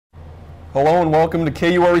Hello and welcome to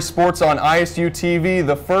KURE Sports on ISUtv,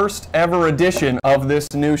 the first ever edition of this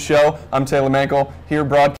new show. I'm Taylor Mankel, here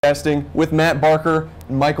broadcasting with Matt Barker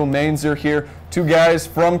and Michael Mainzer here. Two guys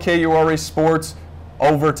from KURE Sports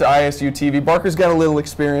over to ISUtv. Barker's got a little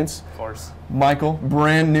experience. Of course. Michael,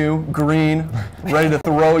 brand new, green, ready to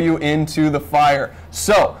throw you into the fire.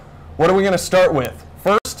 So, what are we going to start with?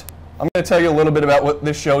 First, I'm going to tell you a little bit about what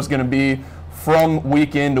this show is going to be from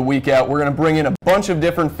week in to week out. We're going to bring in a bunch of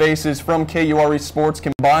different faces from KURE Sports,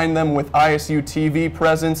 combine them with ISUtv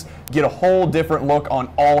presence, get a whole different look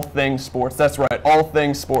on all things sports. That's right, all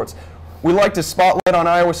things sports. We like to spotlight on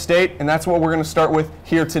Iowa State, and that's what we're going to start with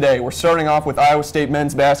here today. We're starting off with Iowa State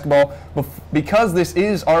men's basketball. Because this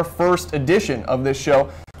is our first edition of this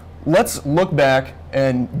show, let's look back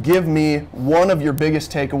and give me one of your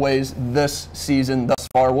biggest takeaways this season thus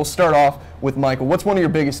far. We'll start off with Michael. What's one of your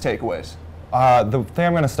biggest takeaways? The thing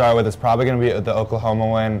I'm going to start with is probably going to be the Oklahoma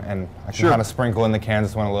win, and I can kind of sprinkle in the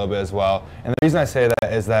Kansas one a little bit as well. And the reason I say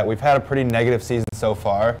that is that we've had a pretty negative season so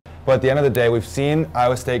far, but at the end of the day, we've seen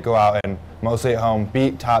Iowa State go out and, mostly at home,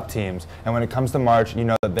 beat top teams. And when it comes to March, you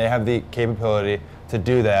know that they have the capability to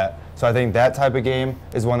do that. So I think that type of game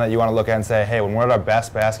is one that you want to look at and say, hey, when we're at our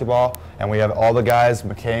best basketball and we have all the guys,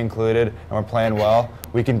 McKay included, and we're playing well,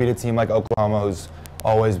 we can beat a team like Oklahoma, who's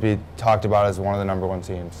always be talked about as one of the #1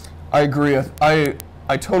 teams. I agree. I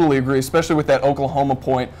totally agree, especially with that Oklahoma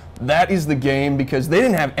point. That is the game because they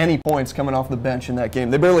didn't have any points coming off the bench in that game.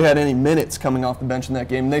 They barely had any minutes coming off the bench in that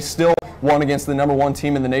game. They still won against the #1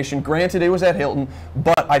 team in the nation. Granted, it was at Hilton,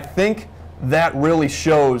 but I think that really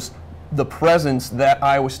shows the presence that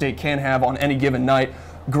Iowa State can have on any given night.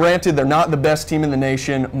 Granted, they're not the best team in the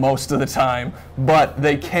nation most of the time, but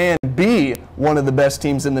they can be one of the best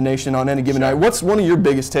teams in the nation on any given night. What's one of your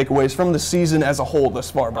biggest takeaways from the season as a whole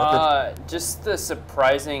thus far, Barker? Just the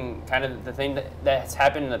surprising kind of the thing that's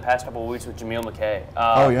happened in the past couple of weeks with Jameel McKay.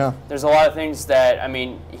 Oh, yeah. There's a lot of things that, I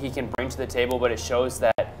mean, he can bring to the table, but it shows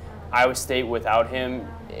that Iowa State without him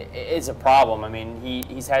is a problem. I mean,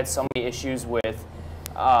 he's had so many issues with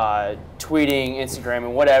tweeting, Instagram,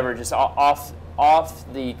 and whatever, just off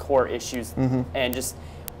the court issues, and just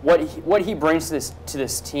what he brings to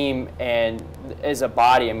this team and as a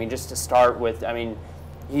body. I mean, just to start with, I mean,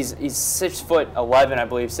 he's 6'11", I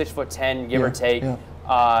believe, 6'10", give or take.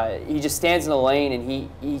 Yeah. He just stands in the lane and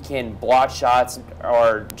he can block shots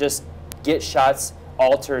or just get shots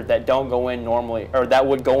altered that don't go in normally, or that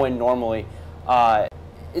would go in normally.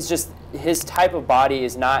 It's just his type of body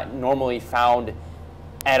is not normally found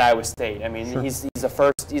at Iowa State. I mean, he's the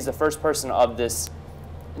first person of this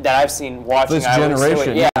that I've seen watching this Iowa generation.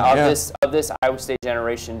 State. Yeah, of this Iowa State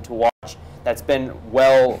generation to watch that's been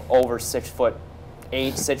well over 6'8",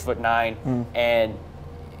 6'9", and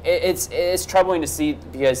it's troubling to see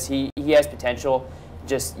because he has potential.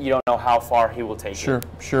 Just you don't know how far he will take it.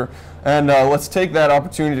 Sure. And let's take that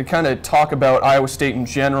opportunity to kind of talk about Iowa State in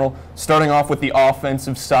general, starting off with the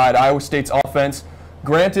offensive side. Iowa State's offense,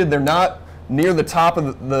 granted, they're not near the top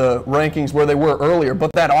of the rankings where they were earlier,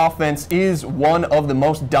 but that offense is one of the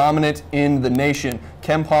most dominant in the nation.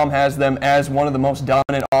 KenPom has them as one of the most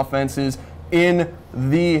dominant offenses in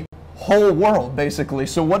the whole world, basically.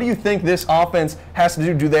 So what do you think this offense has to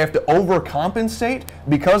do? Do they have to overcompensate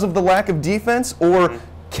because of the lack of defense, or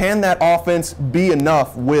can that offense be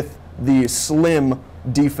enough with the slim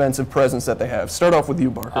defensive presence that they have? Start off with you,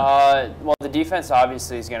 Barker. Well, the defense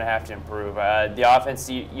obviously is going to have to improve. The offense,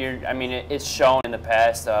 I mean, it's shown in the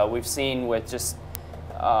past. We've seen with just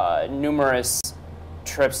numerous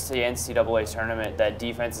trips to the NCAA tournament that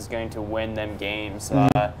defense is going to win them games.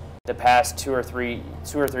 The past two or three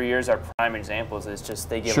years are prime examples. It's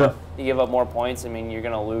just they give up more points. I mean, you're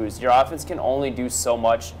going to lose. Your offense can only do so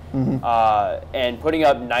much, and putting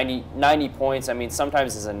up 90 points, I mean,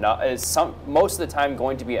 sometimes is enough. Most of the time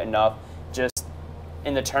going to be enough. Just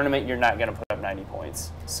in the tournament, you're not going to put up 90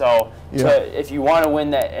 points. So if you want to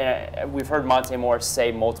win that, and we've heard Monte Morris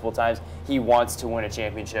say multiple times he wants to win a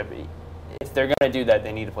championship. If they're going to do that,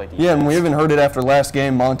 they need to play defense. Yeah, and we even heard it after last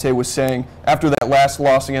game. Monte was saying, after that last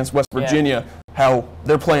loss against West Virginia, how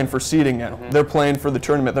they're playing for seeding now. They're playing for the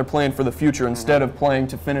tournament. They're playing for the future. Instead of playing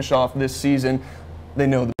to finish off this season, they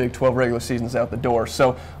know the Big 12 regular season's out the door.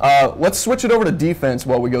 So let's switch it over to defense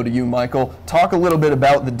while we go to you, Michael. Talk a little bit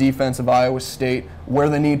about the defense of Iowa State, where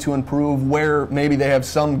they need to improve, where maybe they have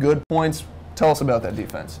some good points. Tell us about that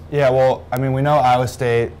defense. Yeah, well, I mean, we know Iowa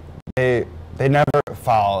State, they never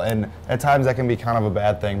foul, and at times that can be kind of a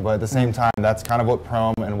bad thing, but at the same time, that's kind of what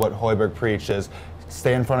Prom and what Hoiberg preaches.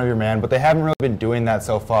 stay in front of your man, but they haven't really been doing that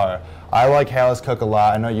so far. I like Hallis Cook a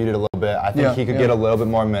lot. I know you did a little bit. I think he could get a little bit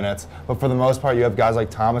more minutes. But for the most part, you have guys like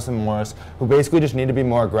Thomas and Morris who basically just need to be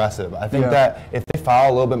more aggressive. I think that if they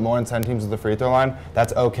foul a little bit more and send teams to the free throw line,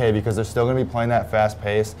 that's okay because they're still going to be playing that fast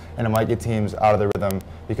pace, and it might get teams out of their rhythm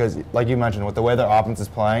because, like you mentioned, with the way their offense is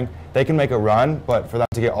playing, they can make a run, but for them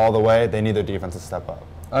to get all the way, they need their defense to step up.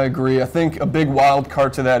 I agree. I think a big wild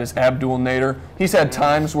card to that is Abdul Nader. He's had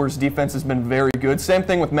times where his defense has been very good. Same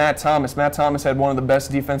thing with Matt Thomas. Matt Thomas had one of the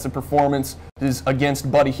best defensive performances against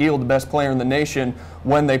Buddy Hield, the best player in the nation,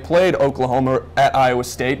 when they played Oklahoma at Iowa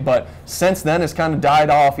State. But since then, it's kind of died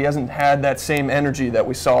off. He hasn't had that same energy that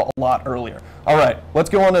we saw a lot earlier. All right, let's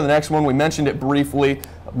go on to the next one. We mentioned it briefly.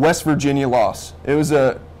 West Virginia loss. It was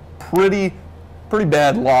a pretty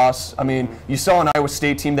bad loss. I mean, you saw an Iowa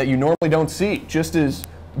State team that you normally don't see, just as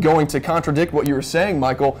going to contradict what you were saying,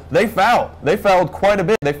 Michael, they fouled. They fouled quite a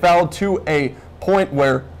bit. They fouled to a point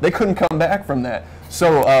where they couldn't come back from that.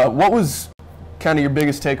 So what was kind of your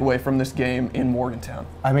biggest takeaway from this game in Morgantown?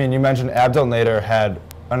 I mean, you mentioned Abdul Nader had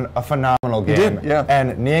a phenomenal game. He did, yeah.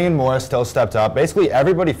 And Niang and Morris still stepped up. Basically,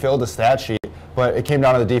 everybody filled the stat sheet, but it came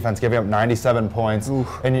down to the defense, giving up 97 points.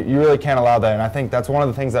 Oof. And you really can't allow that. And I think that's one of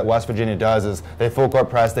the things that West Virginia does is they full court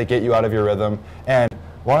press, they get you out of your rhythm. And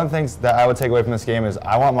one of the things that I would take away from this game is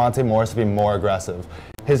I want Monte Morris to be more aggressive.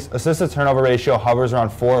 His assist-to-turnover ratio hovers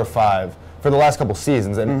around 4 or 5 for the last couple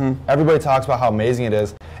seasons, and everybody talks about how amazing it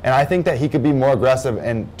is. And I think that he could be more aggressive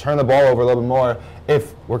and turn the ball over a little bit more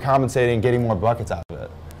if we're compensating and getting more buckets out of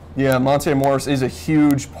it. Yeah, Monte Morris is a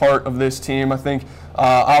huge part of this team. I think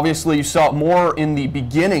obviously you saw it more in the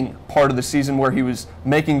beginning part of the season where he was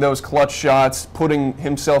making those clutch shots, putting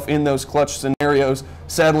himself in those clutch scenarios.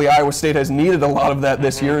 Sadly, Iowa State has needed a lot of that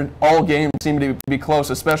this year. All games seem to be close,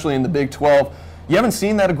 especially in the Big 12. You haven't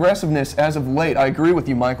seen that aggressiveness as of late. I agree with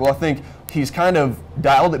you, Michael. I think he's kind of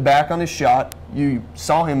dialed it back on his shot. You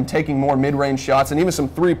saw him taking more mid-range shots and even some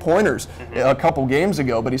three-pointers a couple games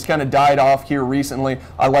ago, but he's kind of died off here recently.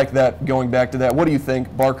 I like that, going back to that. What do you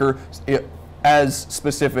think, Barker, as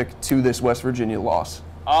specific to this West Virginia loss?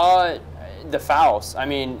 The fouls. I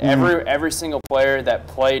mean, every single player that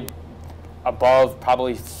played above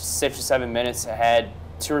probably 6 or 7 minutes had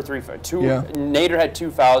Nader had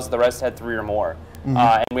 2 fouls, the rest had 3 or more.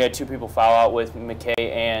 And we had 2 people foul out with McKay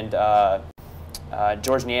and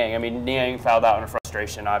George Niang. I mean, Niang fouled out in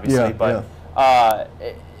frustration, obviously, but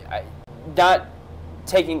not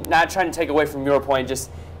trying to take away from your point,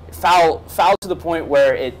 just foul to the point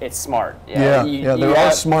where it's smart. There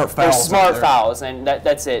are smart fouls. There's smart fouls, and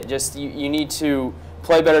that's it. Just you need to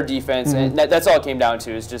play better defense, and that's all it came down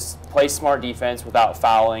to, is just play smart defense without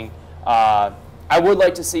fouling. I would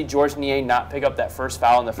like to see George Niang not pick up that first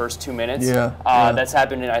foul in the first 2 minutes. That's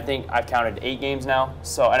happened in, I think I've counted 8 games now,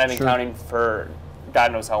 and I've been counting for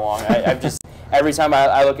God knows how long. I've just, every time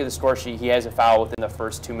I look at the score sheet, he has a foul within the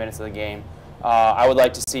first 2 minutes of the game. I would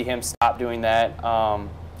like to see him stop doing that, or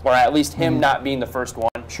at least him not being the first one,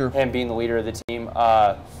 him being the leader of the team.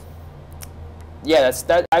 That's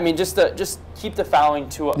that. I mean, just keep the fouling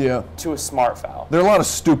to a smart foul. There are a lot of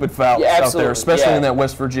stupid fouls out there, especially in that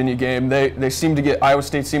West Virginia game. They seem to get, Iowa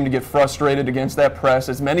State seemed to get frustrated against that press,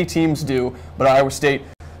 as many teams do, but Iowa State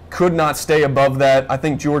could not stay above that. I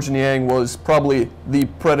think George Niang was probably the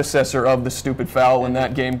predecessor of the stupid foul in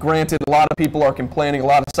that game. Granted, a lot of people are complaining, a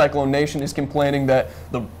lot of Cyclone Nation is complaining that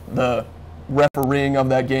the refereeing of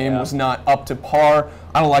that game was not up to par.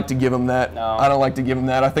 I don't like to give him that. No. I don't like to give him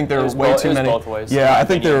that. I think there was way too many. Both ways, I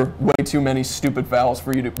think there are way too many stupid fouls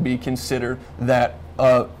for you to be considered that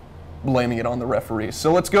blaming it on the referees.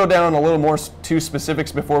 So let's go down a little more to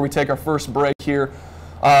specifics before we take our first break here.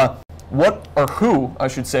 Who, I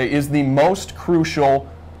should say, is the most crucial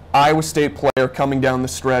Iowa State player coming down the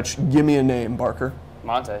stretch? Give me a name, Barker.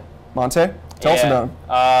 Monte. Tell us about him.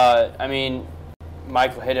 I mean,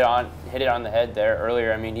 Michael hit it on the head there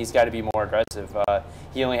earlier. I mean, he's got to be more aggressive.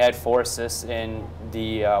 He only had 4 assists in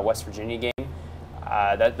the West Virginia game.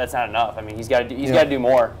 That's not enough. I mean, he's got to do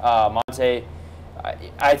more. Monte,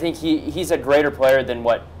 I think he's a greater player than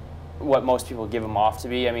what most people give him off to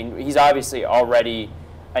be. I mean, he's obviously already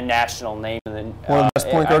a national name. One of the best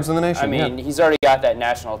point guards in the nation. I mean, he's already got that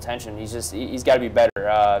national attention. He's got to be better.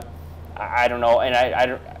 I don't know, and I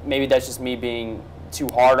don't. Maybe that's just me being too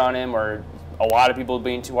hard on him, or a lot of people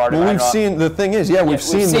being too hard on him. Well, we've seen, the thing is, we've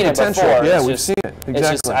seen the potential. We've seen it. Exactly. It's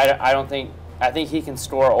just, I don't think, I think he can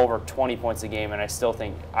score over 20 points a game, and I still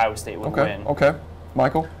think Iowa State would win. Okay.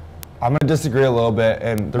 Michael? I'm going to disagree a little bit,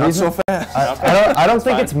 and the reason so fast. I don't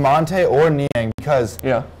think it's Monte or Niang, because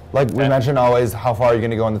like we mentioned always, how far are you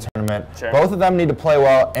going to go in the tournament? Sure. Both of them need to play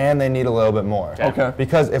well, and they need a little bit more. Okay.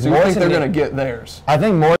 Because if So you Morris think they're and going to get theirs? I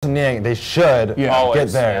think Morris and Niang, they should Yeah. get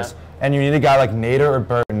Always, theirs. yeah. And you need a guy like Nader or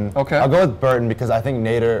Burton. Okay. I'll go with Burton because I think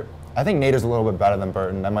Nader's a little bit better than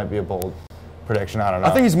Burton. That might be a bold prediction. I don't know.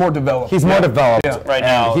 I think he's more developed. He's more developed. Yeah. Right and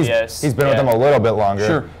now, he's, yes. He's been with Yeah. them a little bit longer.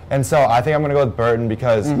 Sure. And so I think I'm going to go with Burton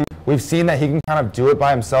because we've seen that he can kind of do it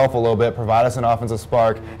by himself a little bit, provide us an offensive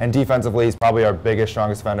spark, and defensively he's probably our biggest,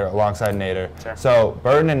 strongest defender alongside Nader. Sure. So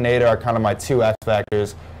Burton and Nader are kind of my two X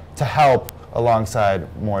factors to help alongside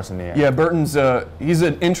Morris and Niang. Yeah, Burton's he's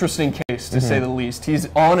an interesting case to say the least.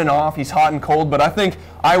 He's on and off, he's hot and cold, but I think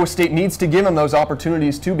Iowa State needs to give him those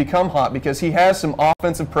opportunities to become hot because he has some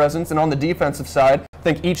offensive presence, and on the defensive side, I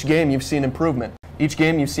think each game you've seen improvement. Each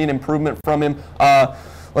game you've seen improvement from him.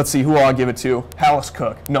 Let's see, who I'll give it to. Hallis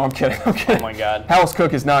Cook. No, I'm kidding. I'm kidding. Oh my God. Hallis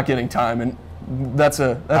Cook is not getting time, and that's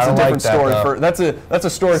a don't different like that, story though. that's a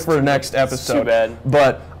story for the next episode. too bad.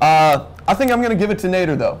 But I think I'm going to give it to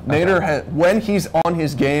Nader, though. Nader, when he's on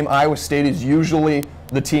his game, Iowa State is usually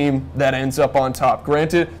the team that ends up on top.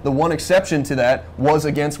 Granted, the one exception to that was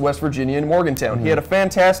against West Virginia and Morgantown. He had a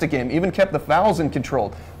fantastic game, even kept the fouls in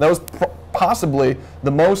control. That was possibly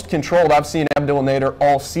the most controlled I've seen Abdul Nader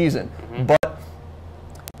all season. But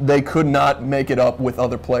they could not make it up with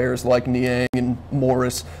other players like Niang and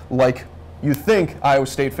Morris, like you think Iowa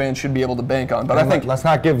State fans should be able to bank on. But I think let's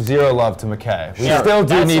not give zero love to McKay. We Sure. still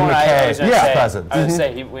do That's need what I was McKay gonna say. presence. I was gonna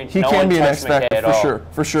say, he no can one be an touched X factor McKay at for all. sure,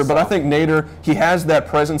 for sure. But I think Nader, he has that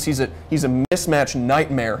presence. He's a mismatch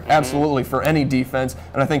nightmare, absolutely, for any defense.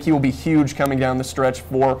 And I think he will be huge coming down the stretch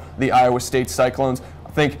for the Iowa State Cyclones. I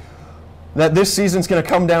think that this season's going to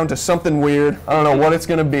come down to something weird. I don't know what it's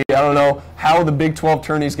going to be. I don't know how the Big 12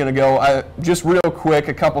 tourney is going to go. Just real quick,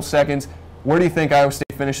 a couple seconds. Where do you think Iowa State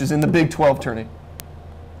finishes in the Big 12 tourney?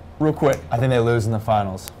 Real quick. I think they lose in the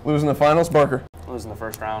finals. Losing the finals, Barker. Losing the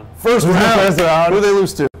first round. First round. Who do they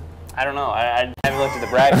lose to? I don't know. I haven't looked at the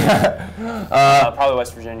bracket. Probably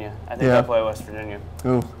West Virginia. I think Yeah. they'll play West Virginia.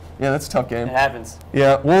 Ooh, yeah, that's a tough game. It happens.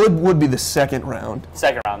 Yeah, well, it would be the second round.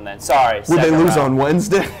 Second round then. Sorry. Would they second lose round. on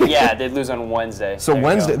Wednesday? Yeah, they'd lose on Wednesday. So There you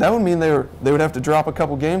Wednesday, go. that would mean they would have to drop a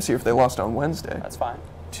couple games here if they lost on Wednesday. That's fine.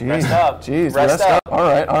 Jeez. Rest up. Jeez, Rest up. All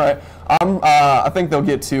right, all right. I think they'll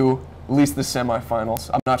get to at least the semifinals.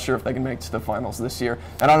 I'm not sure if they can make it to the finals this year,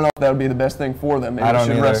 and I don't know if that would be the best thing for them. Maybe I they don't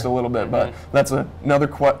should either. rest a little bit, but that's another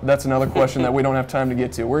question that we don't have time to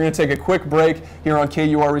get to. We're going to take a quick break here on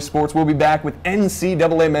KURE Sports. We'll be back with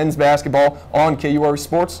NCAA men's basketball on KURE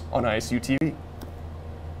Sports on ISUtv.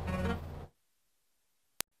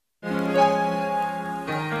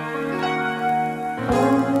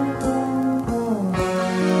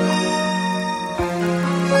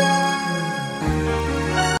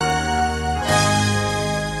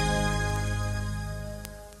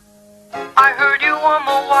 I heard you on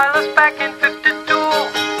the wireless back in 52,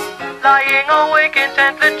 lying awake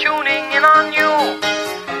intently tuning in on you.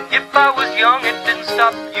 If I was young, it didn't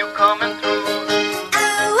stop you coming through.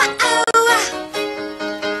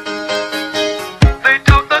 They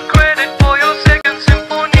took the credit for your second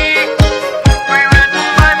symphony, rewritten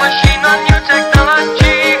by machine on new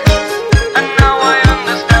technology, and now I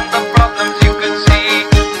understand the problems you could see.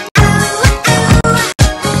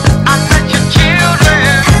 I met your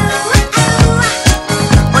children.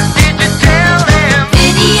 What did you tell them?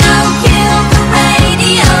 Video killed the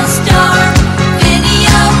radio star.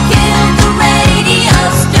 Video killed the radio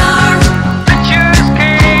star. Pictures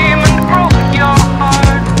came and broke your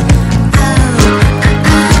heart.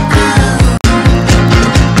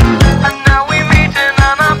 And now we meet in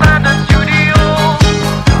an abandoned studio.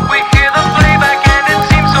 We hear the playback and it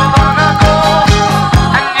seems so long ago.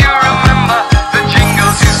 And you remember the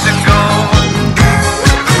jingles used to go.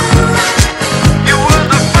 You were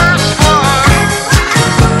the first one.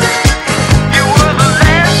 You were the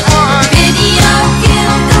last one. Video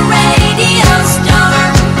killed the radio star.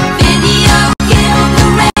 Video killed the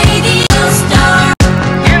radio star.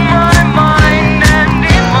 In my mind and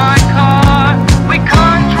in my car, we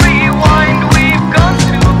can't rewind, we've gone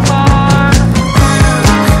too far.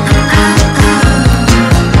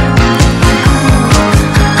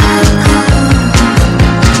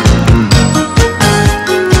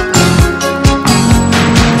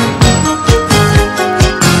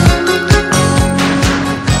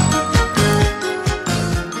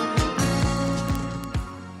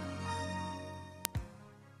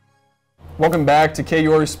 Welcome back to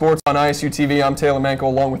KURE Sports on ISUtv. I'm Taylor Manko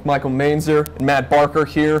along with Michael Mainzer and Matt Barker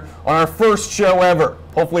here on our first show ever.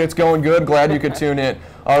 Hopefully it's going good. Glad you could tune in.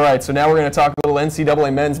 All right, so now we're going to talk a little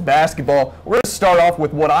NCAA men's basketball. We're going to start off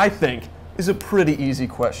with what I think is a pretty easy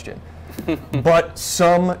question. but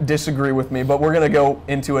some disagree with me. But we're going to go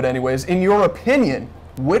into it anyways. In your opinion,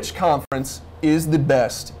 which conference is the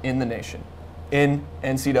best in the nation in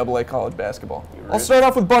NCAA college basketball? I'll start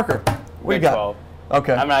off with Barker. What do you Big got? 12.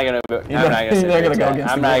 Okay. I'm not gonna. I'm not gonna say You're not Big gonna go 10.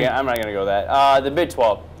 against I'm the not. grain. I'm not gonna go that. The Big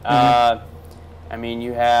 12. I mean,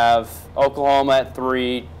 you have Oklahoma at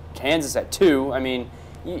 3, Kansas at 2. I mean,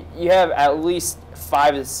 you have at least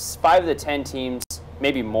 5 of the 10 teams,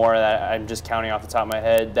 maybe more. That I'm just counting off the top of my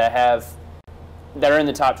head that are in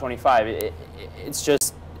the top 25. It's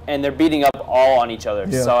just, and they're beating up all on each other.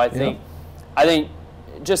 Yeah, So I think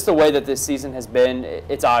just the way that this season has been,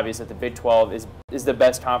 it's obvious that the Big 12 is the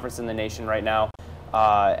best conference in the nation right now.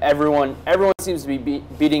 Everyone seems to be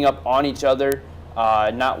beating up on each other.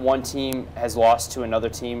 Not one team has lost to another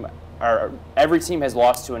team, or every team has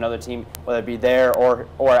lost to another team, whether it be there or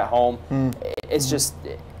at home. It's just,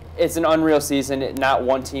 it's an unreal season. Not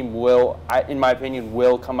one team will, in my opinion,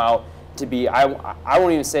 will come out to be, I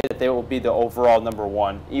won't even say that they will be the overall number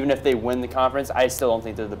 1. Even if they win the conference, I still don't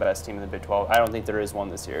think they're the best team in the Big 12. I don't think there is one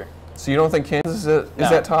this year. So you don't think Kansas is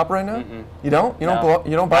at top right now? You don't? You No. don't?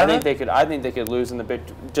 You don't buy I think that? I think they could lose in the Big,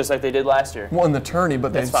 just like they did last year. Well, in the tourney,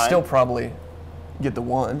 but they That's fine. still probably get the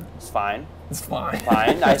 1. It's fine. It's fine.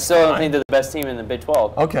 Fine. I still don't think they're the best team in the Big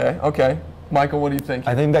 12. Okay. Michael, what do you think?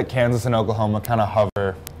 I think that Kansas and Oklahoma kind of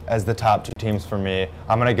hover as the top 2 teams for me.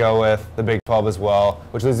 I'm going to go with the Big 12 as well,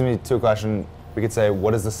 which leads me to a question. We could say,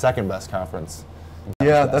 what is the second best conference?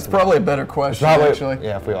 Yeah, that's probably a better question, actually.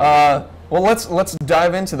 Yeah, if we all. Well, let's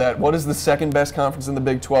dive into that. What is the second best conference in the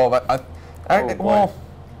Big 12? boy. Well,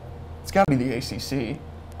 it's got to be the ACC.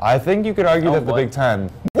 I think you could argue Oh, that the boy. Big 10.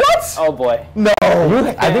 What? Oh boy. No.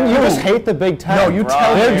 I think you just hate the Big 10. No, you Bro,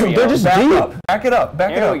 tell here me. we They're go. just Back deep. up. Back it up.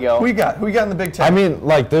 Back it Here up. we go. Who you got? Who you got in the Big 10? I mean,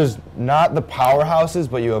 like, there's not the powerhouses,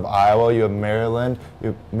 but you have Iowa, you have Maryland, you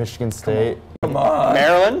have Michigan State. come on.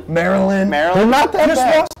 Maryland? Maryland. They're not that Just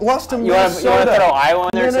bad. lost to You wanna Minnesota. throw Iowa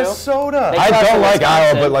in there too? Minnesota. They- I Except don't for like Iowa,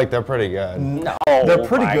 Wisconsin. but, like, they're pretty good. No. They're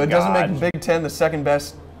pretty my good. Doesn't God. make the Big 10 the second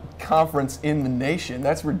best conference in the nation.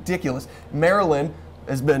 That's ridiculous. Maryland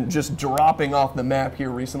has been just dropping off the map here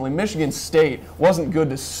recently. Michigan State wasn't good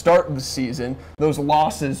to start the season. Those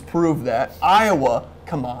losses prove that. Iowa,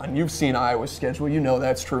 come on. You've seen Iowa's schedule. You know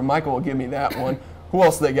that's true. Michael will give me that one. Who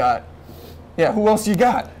else they got? Yeah, who else you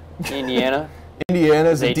got? Indiana.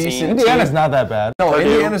 Indiana's a 18. decent Indiana's team. not that bad. No,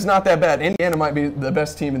 Purdue. Indiana's not that bad. Indiana might be the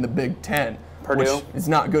best team in the Big Ten. Purdue. Which is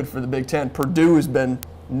not good for the Big Ten. Purdue has been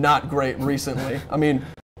not great recently. I mean,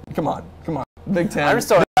 come on. Big Ten. I'm just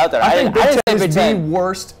throwing it out there. I think Big didn't Ten say is Big the Ten.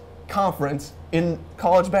 worst conference in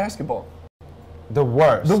college basketball. The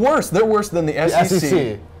worst. The worst. They're worse than the SEC.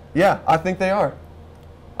 SEC. Yeah, I think they are.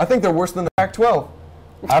 I think they're worse than the Pac-12.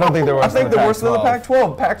 I don't think they're worse I think than they're worse than the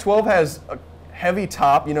Pac-12. Pac-12. Pac-12 has a heavy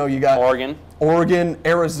top. You know, you got Oregon.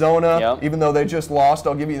 Arizona, Yep. even though they just lost,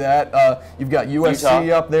 I'll give you that. You've got USC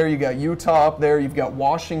Utah. up there. You got Utah up there. You've got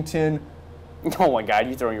Washington. Oh my God,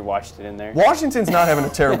 you throwing your Washington in there. Washington's not having a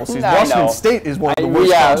terrible season. I Washington know. State is one of the I-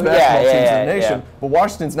 worst yeah, college basketball yeah, teams yeah, in the nation. yeah. But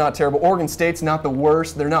Washington's not terrible. Oregon State's not the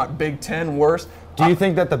worst. They're not Big Ten worst. Do you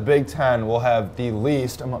think that the Big Ten will have the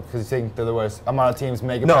least, because you think they're the worst, amount of teams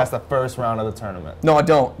make it No. past the first round of the tournament? No, I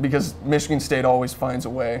don't, because Michigan State always finds a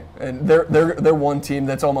way, and they're one team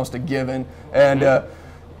that's almost a given. And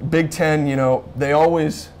Big Ten, you know, they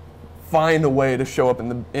always find a way to show up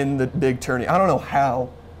in the big tourney. I don't know how,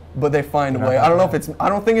 but they find a way. I don't know if it's. I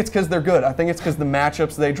don't think it's because they're good. I think it's because the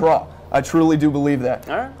matchups they draw. I truly do believe that.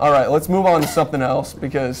 All right. All right, let's move on to something else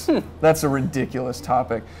because that's a ridiculous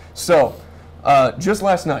topic. So, just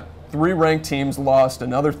last night, 3 ranked teams lost.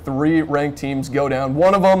 Another 3 ranked teams go down.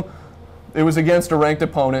 One of them, it was against a ranked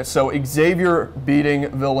opponent. So Xavier beating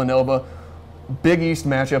Villanova. Big East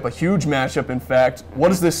matchup, a huge matchup, in fact. What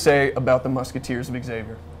does this say about the Musketeers of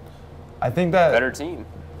Xavier? I think that. Better team.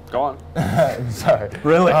 Go on. Sorry.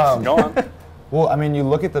 Really? Go on. Well, I mean, you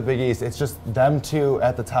look at the Big East, it's just them 2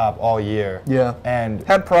 at the top all year. Yeah. And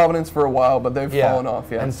Had Providence for a while, but they've fallen off.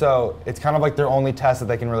 Yeah. And so it's kind of like their only test that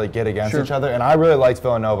they can really get against Sure. each other. And I really liked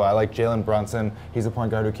Villanova. I like Jalen Brunson. He's a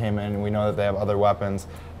point guard who came in, and we know that they have other weapons.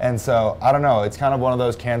 And so, I don't know, it's kind of one of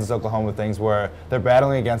those Kansas-Oklahoma things where they're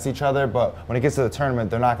battling against each other, but when it gets to the tournament,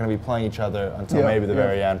 they're not going to be playing each other until Yeah, maybe the yeah.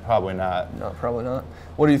 very end. Probably not. No, probably not.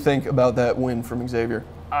 What do you think about that win from Xavier?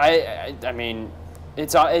 I mean,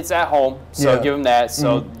 it's at home, so Yeah. give them that.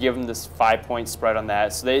 So give them this 5-point spread on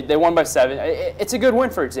that. So they won by 7. It's a good win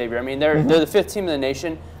for Xavier. I mean, they're the 5th team in the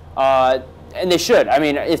nation, and they should. I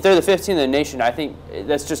mean, if they're the 5th team in the nation, I think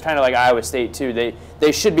that's just kind of like Iowa State too.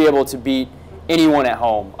 They should be able to beat anyone at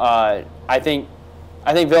home. I think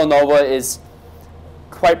Villanova is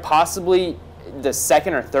quite possibly the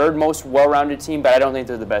second or third most well-rounded team, but I don't think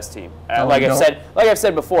they're the best team. Oh, like you I've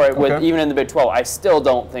said before, with Okay. even in the Big 12, I still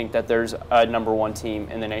don't think that there's a #1 team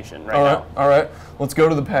in the nation right now. All right. Let's go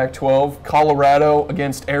to the Pac-12. Colorado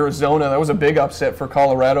against Arizona. That was a big upset for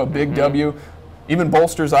Colorado. Big W. Even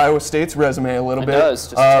bolsters Iowa State's resume a little It bit. does,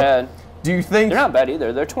 just a tad. Do you think They're not bad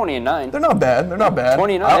either. They're 20-9. They're not bad? They're not bad.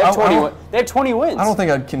 29. They have 20. They have 20 wins. I don't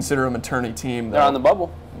think I'd consider them a tourney team. Though. They're on the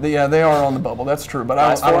bubble. Yeah, they are on the bubble. That's true, but I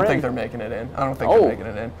Last don't four think in. they're making it in. I don't think Oh. they're making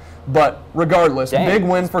it in. But regardless, Dang, big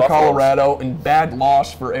win it's for Buffaloes. Colorado and bad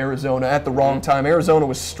loss for Arizona at the wrong time. Arizona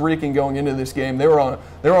was streaking going into this game. They were on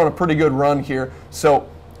a pretty good run here. So,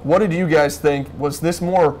 what did you guys think? Was this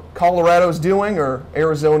more Colorado's doing or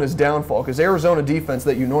Arizona's downfall? Because Arizona defense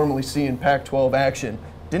that you normally see in Pac-12 action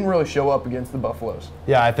didn't really show up against the Buffaloes.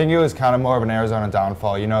 Yeah, I think it was kind of more of an Arizona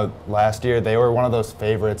downfall. You know, last year they were one of those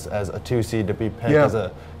favorites as a 2 seed to be picked Yeah. as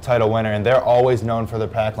a title winner, and they're always known for their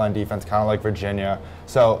pack line defense, kind of like Virginia.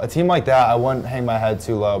 So a team like that, I wouldn't hang my head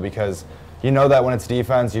too low because you know that when it's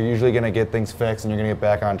defense, you're usually going to get things fixed and you're going to get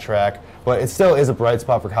back on track. But it still is a bright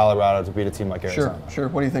spot for Colorado to beat a team like Arizona. Sure.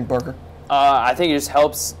 What do you think, Barker? I think it just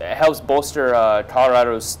helps bolster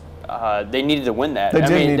Colorado's. They needed to win that. They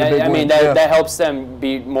did need a big win, yeah. That helps them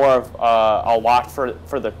be more of a lock for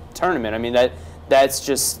the tournament. I mean that's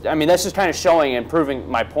just kind of showing and proving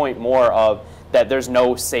my point more of that there's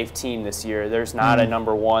no safe team this year. There's not a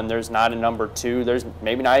 #1. There's not a #2. There's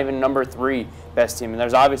maybe not even #3 best team. And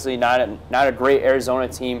there's obviously not a great Arizona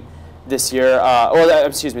team this year.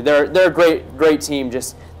 Excuse me. They're a great team.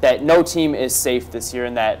 Just that no team is safe this year,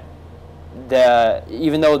 and that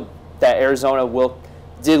even though that Arizona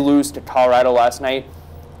did lose to Colorado last night,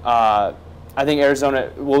 I think Arizona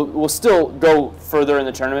will still go further in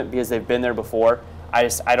the tournament because they've been there before.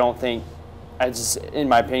 In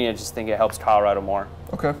my opinion, I just think it helps Colorado more.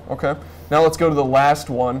 Okay. Now let's go to the last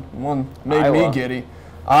one. One made me Iowa. giddy.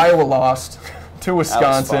 Iowa lost to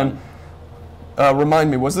Wisconsin.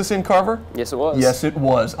 Remind me, was this in Carver? Yes, it was. Yes, it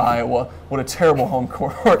was. Iowa. What a terrible home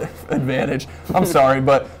court advantage. I'm sorry,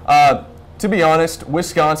 but to be honest,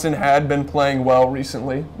 Wisconsin had been playing well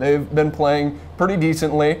recently. They've been playing pretty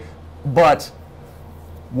decently, but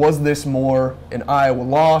was this more an Iowa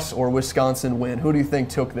loss or Wisconsin win? Who do you think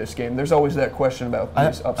took this game? There's always that question about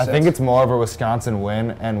these upsets. I think it's more of a Wisconsin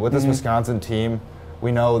win, and with this Wisconsin team,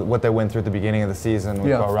 we know what they went through at the beginning of the season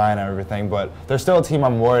with Ryan and everything, but they're still a team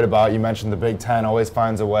I'm worried about. You mentioned the Big Ten always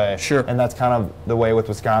finds a way, Sure. And that's kind of the way with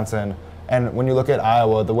Wisconsin. And when you look at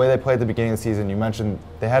Iowa, the way they played at the beginning of the season, you mentioned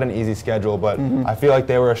they had an easy schedule, but I feel like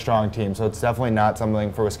they were a strong team, so it's definitely not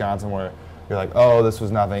something for Wisconsin where you're like, oh, this was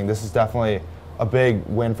nothing. This is definitely a big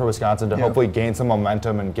win for Wisconsin to hopefully gain some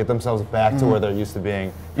momentum and get themselves back to where they're used to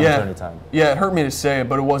being at time. Yeah, it hurt me to say it,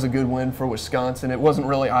 but it was a good win for Wisconsin. It wasn't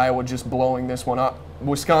really Iowa just blowing this one up.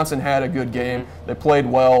 Wisconsin had a good game. They played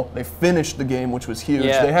well. They finished the game, which was huge.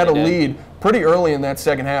 Yeah, they had a they did. lead pretty early in that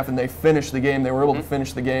second half, and they finished the game. They were able to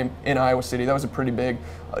finish the game in Iowa City. That was a pretty big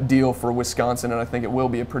deal for Wisconsin, and I think it will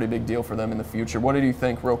be a pretty big deal for them in the future. What did you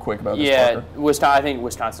think, real quick, about this, Yeah, Parker? I think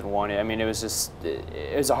Wisconsin won it. I mean, it was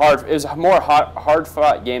a more hard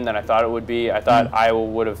fought game than I thought it would be. I thought Iowa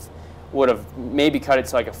would have maybe cut it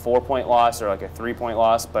to like a 4-point loss or like a 3-point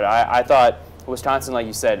loss, but I thought Wisconsin, like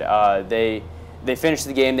you said, they finished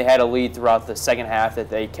the game. They had a lead throughout the second half that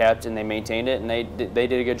they kept and they maintained it, and they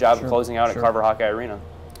did a good job of closing out at Carver Hawkeye Arena.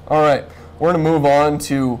 All right, we're going to move on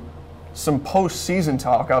to some postseason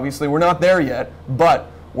talk. Obviously, we're not there yet,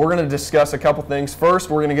 but we're going to discuss a couple things. First,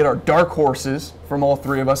 we're going to get our dark horses from all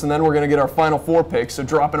three of us, and then we're going to get our Final Four picks, so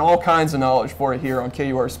dropping all kinds of knowledge for you here on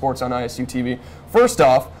KURE Sports on ISUtv. First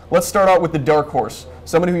off, let's start out with the dark horse,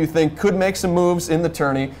 somebody who you think could make some moves in the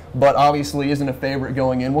tourney, but obviously isn't a favorite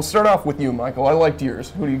going in. We'll start off with you, Michael. I liked yours.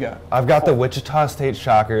 Who do you got? I've got the Wichita State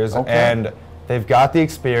Shockers, and they've got the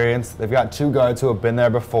experience. They've got two guards who have been there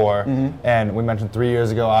before, and we mentioned 3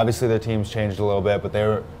 years ago, obviously their team's changed a little bit, but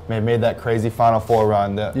they made that crazy Final Four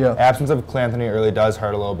run. The absence of Clanthony early does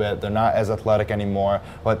hurt a little bit. They're not as athletic anymore,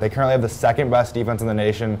 but they currently have the second best defense in the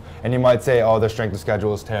nation, and you might say, oh, their strength of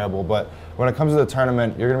schedule is terrible, but when it comes to the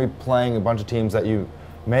tournament, you're going to be playing a bunch of teams that you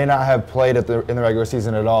may not have played in the regular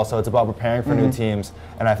season at all, so it's about preparing for new teams,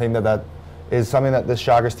 and I think that is something that this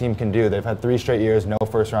Shockers team can do. They've had 3 straight years, no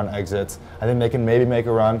first-round exits. I think they can maybe make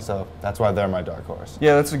a run, so that's why they're my dark horse.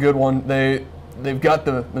 Yeah, that's a good one. They've got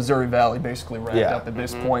the Missouri Valley basically wrapped up at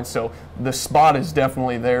this point, so the spot is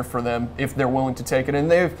definitely there for them if they're willing to take it. And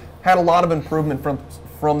they've had a lot of improvement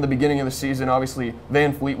from the beginning of the season. Obviously,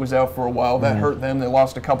 Van Fleet was out for a while. That hurt them. They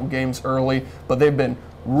lost a couple games early, but they've been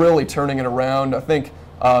really turning it around. I think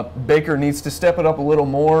Baker needs to step it up a little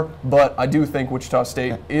more, but I do think Wichita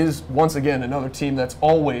State is, once again, another team that's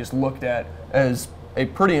always looked at as a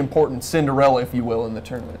pretty important Cinderella, if you will, in the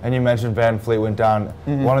tournament. And you mentioned Van Fleet went down.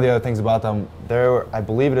 One of the other things about them, I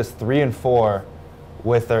believe it is 3-4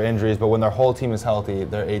 with their injuries, but when their whole team is healthy,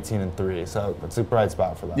 they're 18-3. So it's a bright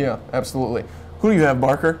spot for them. Yeah, absolutely. Who do you have,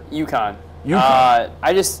 Barker? UConn. UConn.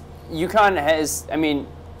 UConn has, I mean,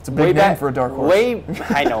 It's a big name for a dark horse.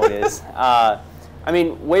 I know it is. I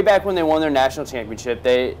mean, way back when they won their national championship,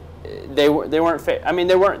 they weren't. They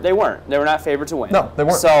weren't. They were not favored to win. No, they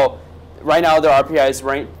weren't. So right now their RPI is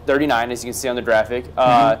ranked 39, as you can see on the graphic.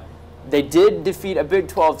 They did defeat a Big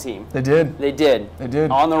 12 team. They did. They did. They did.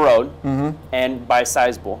 On the road, and by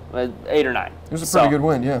sizable, 8 or 9. It was a pretty good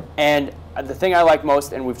win, yeah. And the thing I like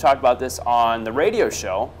most, and we've talked about this on the radio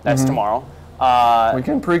show, that's tomorrow.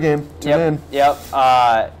 Weekend pregame. Tune in.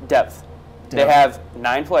 Depth. They have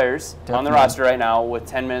 9 players on the roster right now with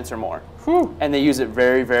 10 minutes or more. Whew. And they use it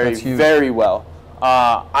very, very, That's huge. very well.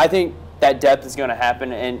 I think that depth is going to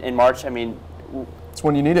happen in March. I mean, It's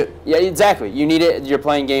when you need it. yeah, exactly. You need it. You're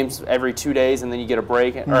playing games every 2 days, and then you get a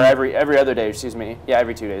break, or every other day. Excuse me. Yeah,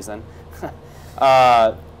 every 2 days then.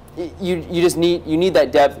 You just need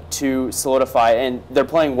that depth to solidify, and they're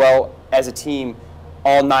playing well as a team,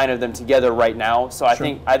 all 9 of them together right now. So I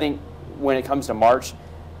think when it comes to March,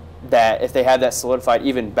 that if they have that solidified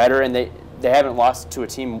even better, and they haven't lost to a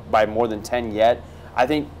team by more than 10 yet, I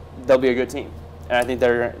think they'll be a good team. And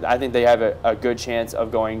I think they have a good chance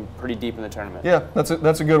of going pretty deep in the tournament. Yeah,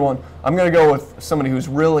 that's a good one. I'm going to go with somebody who's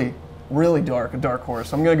really, really dark, a dark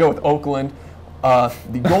horse. I'm going to go with Oakland,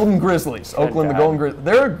 the Golden Grizzlies. Oakland, the Golden Grizzlies.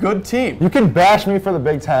 They're a good team. You can bash me for the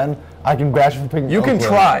Big Ten. I can bash you for picking You can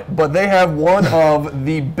Oakland. try, but they have one of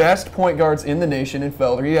the best point guards in the nation in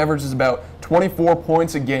Felder. He averages about 24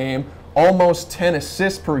 points a game, almost 10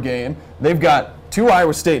 assists per game. They've got 2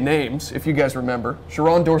 Iowa State names, if you guys remember.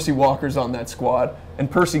 Sharon Dorsey-Walker's on that squad, and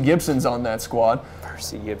Percy Gibson's on that squad.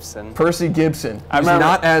 Percy Gibson. Percy Gibson. He's remember-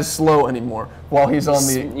 not as slow anymore while he's on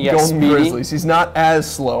the Yeah, Golden Speedy. Grizzlies. He's not as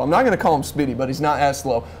slow. I'm not going to call him Speedy, but he's not as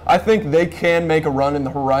slow. I think they can make a run in the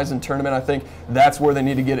Horizon tournament. I think that's where they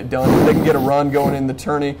need to get it done. If they can get a run going in the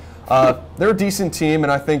tourney, they're a decent team,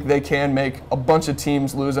 and I think they can make a bunch of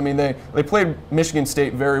teams lose. I mean, they played Michigan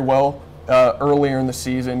State very well earlier in the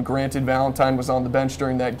season. Granted, Valentine was on the bench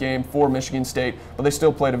during that game for Michigan State, but they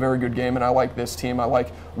still played a very good game, and I like this team. I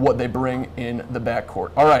like what they bring in the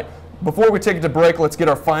backcourt. All right, before we take it to break, let's get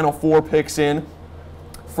our final 4 picks in.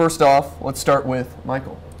 First off, let's start with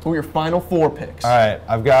Michael. Who are your final 4 picks? All right,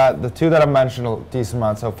 I've got the 2 that I've mentioned a decent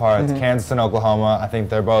amount so far. It's Kansas and Oklahoma. I think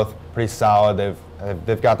they're both pretty solid.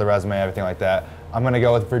 They've got the resume, everything like that. I'm going to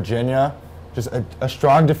go with Virginia. Just a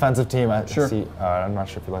strong defensive team. Sure. I'm not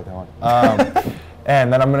sure if you like that one.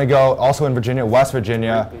 And then I'm going to go also in Virginia, West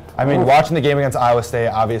Virginia. I mean, watching the game against Iowa State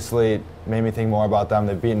obviously made me think more about them.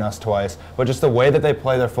 They've beaten us twice. But just the way that they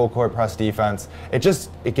play their full court press defense, it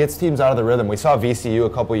gets teams out of the rhythm. We saw VCU a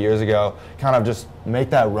couple years ago kind of just make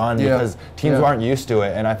that run because teams aren't used to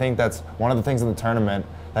it. And I think that's one of the things in the tournament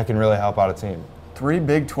that can really help out a team. 3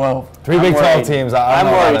 Big 12. 3 Big 12 teams. I'm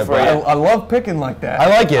worried for you. I love picking like that. I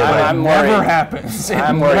like it. But it I'm never worried. happens. It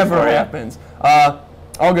I'm worried never for you. happens.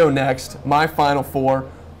 I'll go next. My final 4.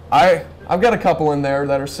 I've got a couple in there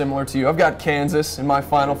that are similar to you. I've got Kansas in my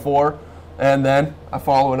final 4, and then I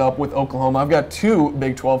follow it up with Oklahoma. I've got 2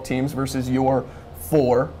 Big 12 teams versus your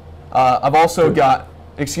 4. I've also got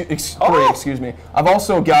 3. Excuse me. I've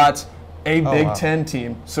also got a Big Ten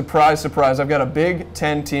team. Surprise, surprise. I've got a Big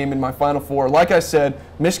Ten team in my final 4. Like I said,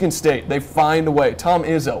 Michigan State, they find a way. Tom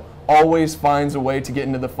Izzo always finds a way to get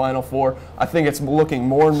into the final 4. I think it's looking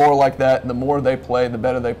more and more like that. And the more they play, the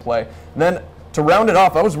better they play. And then to round it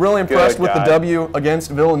off, I was really impressed with the W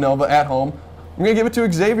against Villanova at home. I'm going to give it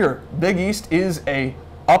to Xavier. Big East is a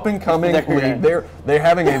up-and-coming league. They're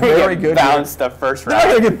having a very good bounced the first round. They're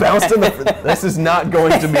not going to get bounced in the This is not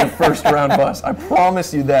going to be a first-round bust. I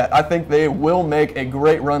promise you that. I think they will make a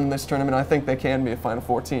great run in this tournament. I think they can be a Final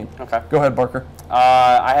Four team. Okay. Go ahead, Barker.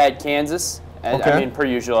 I had Kansas. And, Okay. I mean, per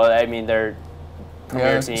usual. I mean, they're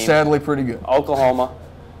premier team. Sadly pretty good. Oklahoma.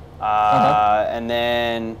 And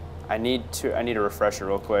then I need a refresher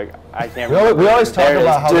real quick. I can't remember. We always talk There it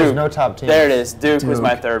about is, how there's Duke. no top team. There it is. Duke was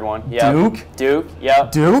my third one. Yep. Duke? Duke.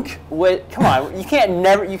 Yep. Duke? Wait, come on. You can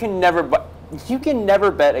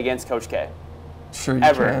never bet against Coach K. Sure you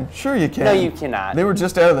Ever. can. Sure you can. No, you cannot. They were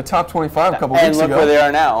just out of the top 25 a couple And weeks look ago. where they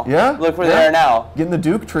are now. Yeah? Look where they are now. Getting the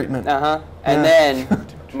Duke treatment. And Yeah. then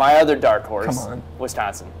my other dark horse, Come on.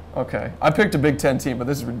 Wisconsin. Okay. I picked a Big Ten team, but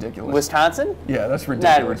this is ridiculous. Wisconsin? Yeah, that's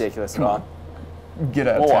ridiculous. Not ridiculous Come at all. on. get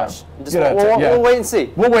out of We'll town. watch. Just, Get out of town, yeah. we'll wait and see.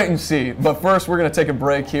 We'll wait and see. But first, we're going to take a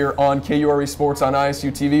break here on KURE Sports on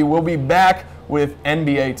ISUtv. We'll be back with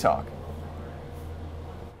NBA talk.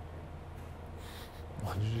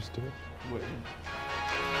 What did you just do?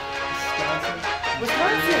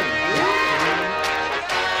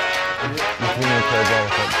 You threw me a curveball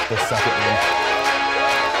with the second one.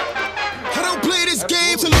 I don't play this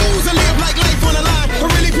game to lose. I live like life on the line. A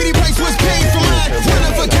really pretty price was paid for mine. One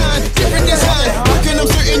of a kind, different design. Working, I'm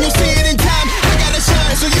certain you'll see it in time. I gotta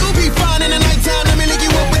shine, so you'll be fine in the nighttime. Let me link you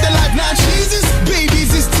up with the lifeline. Jesus, babies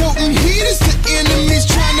is toting heaters. The enemies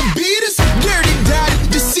trying to beat us. Dirty dotted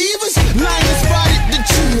deceivers. Lions spotted the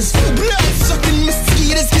cheaters. Blood sucking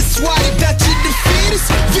mosquitoes get swatted. Got you defeat us.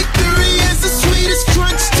 Victory is the sweetest.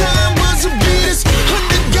 Crunch time was a beat us.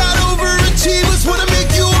 100 got overachievers. Wanna make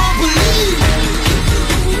you all believe.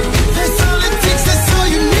 That's all it takes, that's all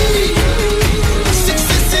you need.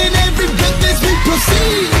 Success in every breath as we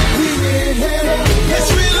proceed. That's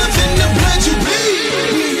realer than the blood you bleed.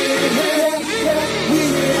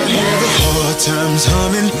 I hear the hard times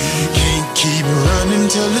humming. Can't keep running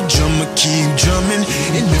till the drummer keep drumming.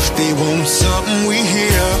 And if they want something, we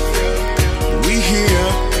here. We here.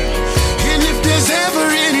 And if there's ever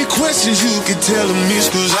any questions, you can tell them it's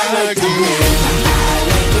 'cause I like the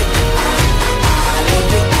win.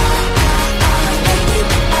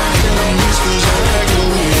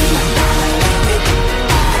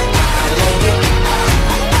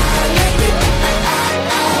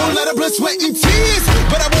 Blood, sweat, and tears,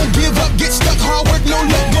 but I won't give up. Get stuck, hard work, no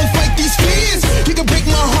luck. Gon' fight these fears. You can break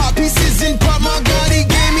my heart, pieces and part. My God, He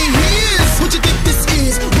gave me His. What you think this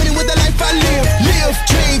is? Winning with the life I live. Live,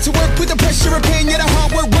 train to work with the pressure of pain. Yeah, the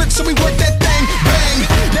hard work, so we work that thing. Bang,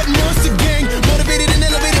 that monster gang, motivated and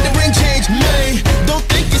elevated to bring change. Man, don't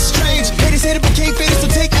think it's strange. Haters hate it, but can't fade it, so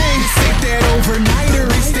take aim. This ain't that overnighter,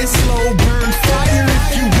 it's that slow burn fire.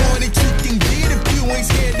 If you want it, you can get it. If you ain't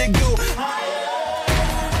scared to go.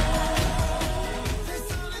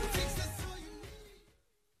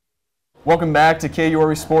 Welcome back to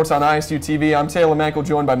KURE Sports on ISUtv. I'm Taylor Mankel,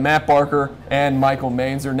 joined by Matt Barker and Michael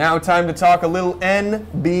Mainzer. Now time to talk a little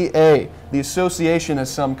NBA, the association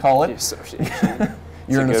as some call it. The association.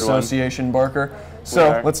 You're an It's a good one. association, Barker.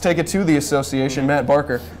 So are. let's take it to the association. Matt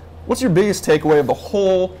Barker, what's your biggest takeaway of the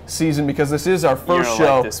whole season? Because this is our You're first gonna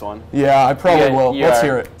show. like this one. Yeah, I probably You will. you Let's are-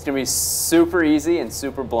 hear it. It's gonna be super easy and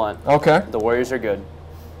super blunt. Okay. The Warriors are good.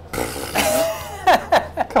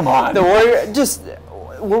 Come on. The Warriors just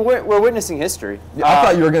we're witnessing history. I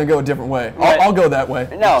thought you were going to go a different way. Right. I'll go that way.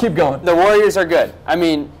 No, Keep going. The Warriors are good. I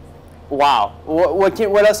mean, wow. What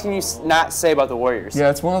else can you not say about the Warriors?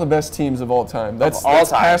 Yeah, it's one of the best teams of all time. That's all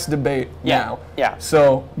time. past debate Yeah, now. yeah.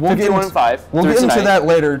 So we'll get 51-5 We'll through get into tonight. that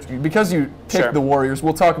later because you picked Sure. the Warriors.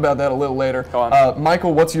 We'll talk about that a little later. Go on.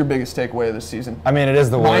 Michael, what's your biggest takeaway of this season? I mean, it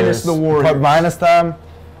is the Warriors. Minus the Warriors. But minus them,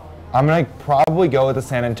 I'm going to probably go with the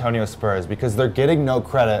San Antonio Spurs because they're getting no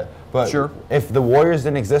credit. But Sure. if the Warriors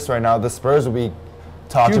didn't exist right now, the Spurs would be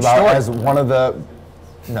talked Huge about story. as one of the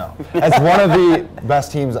as one of the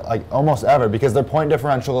best teams like almost ever because their point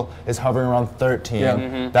differential is hovering around 13.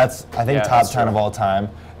 Yeah. That's I think Yeah, top that's 10 true. of all time.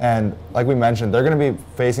 And like we mentioned, they're going to be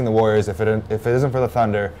facing the Warriors if it isn't for the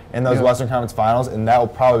Thunder in those Yeah. Western Conference Finals, and that will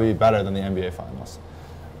probably be better than the NBA Finals.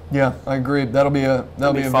 Yeah, I agree. That'll be a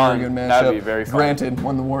be very fun. good matchup. That'd be very fun. Granted,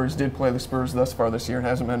 when the Warriors did play the Spurs thus far this year, it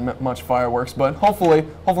hasn't been much fireworks, but hopefully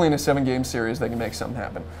in a 7-game series they can make something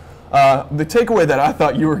happen. The takeaway that I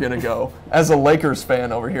thought you were going to go, as a Lakers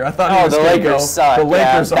fan over here, I thought he was the going to Lakers go, suck. the Yeah,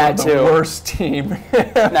 Lakers are that the too. worst team. No,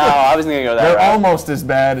 I wasn't gonna go that They're route. almost as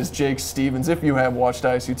bad as Jake Stevens, if you have watched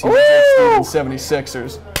ISUtv, Woo! Jake Stevens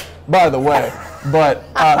 76ers, by the way. But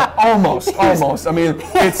almost. I mean,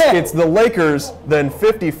 it's the Lakers, then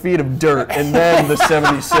 50 feet of dirt, and then the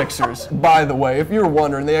 76ers, by the way. If you're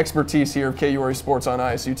wondering, the expertise here of KURE Sports on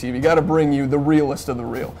ISUtv got to bring you the realest of the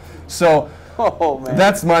real. So Oh man.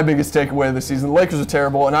 that's my biggest takeaway of the season. The Lakers are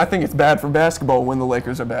terrible, and I think it's bad for basketball when the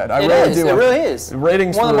Lakers are bad. I It really is. do. It really is.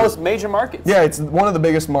 Ratings One of the for- most major markets. Yeah, it's one of the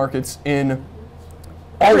biggest markets in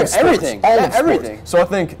all of sports. Everything. All Yeah, of sports. everything. So I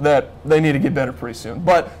think that they need to get better pretty soon.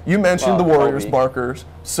 But you mentioned the Well, Warriors, Kobe. Barkers.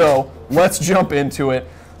 So let's jump into it.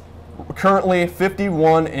 Currently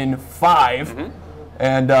 51-5.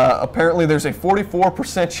 And apparently there's a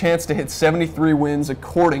 44% chance to hit 73 wins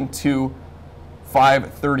according to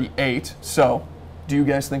 538. So do you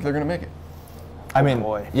guys think they're going to make it? I mean,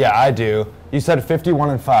 boy. yeah, I do. You said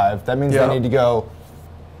 51-5. That means Yeah. they need to go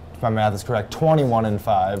if my math is correct,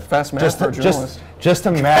 21-5. Fast math for a journalist. Just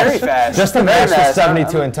to match. Very fast. Just to Very match the fast, huh?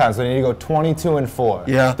 72-10. So they need to go 22-4.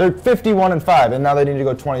 Yeah. They're 51-5, and now they need to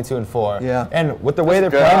go 22-4. Yeah. And with the way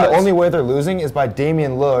they're good playing, the odds. only way they're losing is by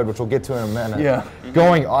Damian Lillard, which we'll get to in a minute. Yeah.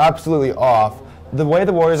 Going absolutely off. The way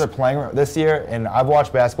the Warriors are playing this year, and I've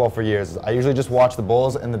watched basketball for years, I usually just watch the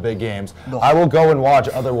Bulls and the big games. I will go and watch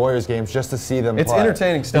other Warriors games just to see them It's play.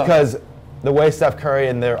 entertaining stuff. Because the way Steph Curry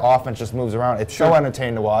and their offense just moves around, it's so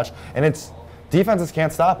entertaining to watch, and it's defenses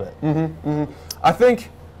can't stop it. I think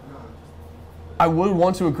I would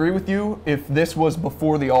want to agree with you if this was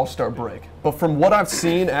before the All-Star break. But from what I've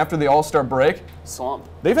seen after the All-Star break, Slump.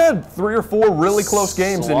 they've had 3 or 4 really close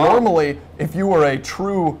games. And Slump. normally, if you were a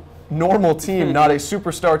true normal team, not a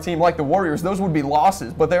superstar team like the Warriors, those would be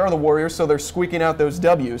losses. But they are the Warriors, so they're squeaking out those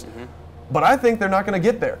W's. But I think they're not going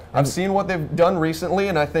to get there. I've seen what they've done recently,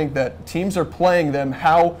 and I think that teams are playing them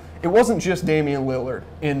how it wasn't just Damian Lillard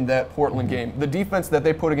in that Portland game. The defense that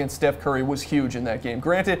they put against Steph Curry was huge in that game.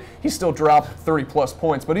 Granted, he still dropped 30-plus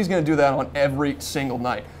points, but he's going to do that on every single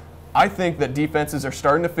night. I think that defenses are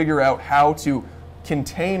starting to figure out how to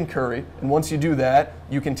contain Curry, and once you do that,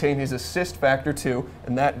 you contain his assist factor too,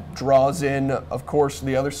 and that draws in, of course,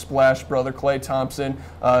 the other splash brother, Klay Thompson,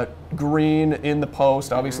 Green in the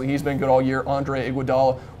post. Obviously, he's been good all year. Andre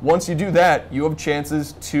Iguodala. Once you do that, you have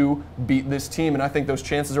chances to beat this team, and I think those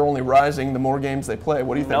chances are only rising the more games they play.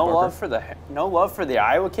 What do you think, Parker? No love for the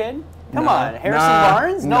Iowa kid. Come Nah. on, Harrison Nah.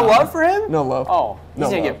 Barnes. No Nah. love for him. No love. Oh, No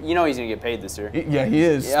he's gonna love. get. You know he's gonna get paid this year. Yeah, he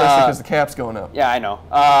is, especially because the cap's going up. Yeah, I know.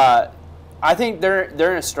 I think they're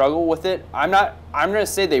in a struggle with it. I'm gonna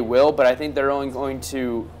say they will, but I think they're only going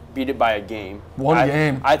to beat it by a game. One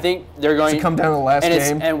game. I think they're going to come down to the last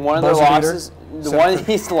game. And one of their buzzer beater? losses, one of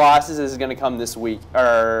these losses is going to come this week.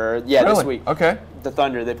 This Really? week. Okay. The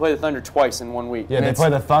Thunder. They play the Thunder twice in 1 week. Yeah, they play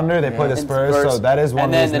the Thunder, they play the And Spurs, so that is one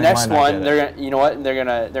And then reason the they next might not one, get it. they're gonna, you know what? They're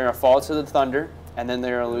gonna fall to the Thunder, and then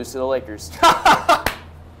they're gonna lose to the Lakers.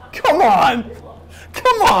 Come on.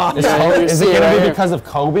 Come on. Is see it it going right to be here. because of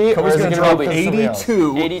Kobe, or Kobe's is it going to going drop to be because of somebody else?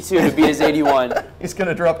 82. 82 to beat his 81. He's going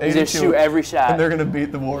to drop 82. He's gonna shoot every shot. And they're going to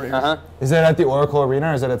beat the Warriors. Is it at the Oracle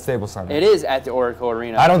Arena or is it at Staples Center? It is at the Oracle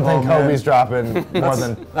Arena. I don't think Oh, man. Kobe's dropping more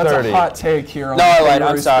than 30. That's a hot take here on No, I lied.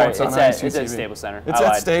 I'm February sorry. Sports on It's ISUtv. at Staples Center. It's I at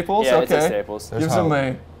lied. Staples? Yeah, Okay. it's at Staples. Gives them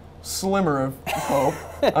a slimmer of hope.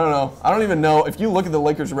 I don't know. I don't even know. If you look at the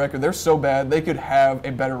Lakers' record, they're so bad, they could have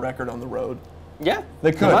a better record on the road. Yeah.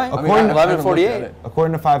 They could. might. I mean, According to I haven't looked at 11:48. it.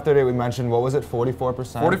 According to 538, we mentioned, what was it,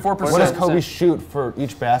 44%? 44%. What does Kobe shoot for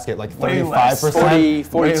each basket? Like Way less. 35%? 40,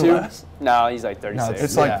 42? less. No, he's like 36.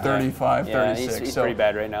 It's Yeah. like 35, yeah, 36. he's so, pretty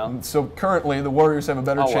bad right now. So currently, the Warriors have a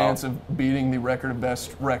better Oh, wow. chance of beating the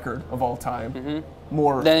best record of all time.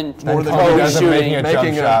 More Then more than Kobe doesn't shooting. making a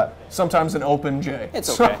jump shot. sometimes an open J.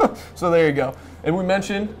 It's So- okay. So there you go. And we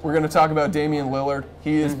mentioned we're going to talk about Damian Lillard.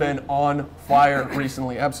 He has been on fire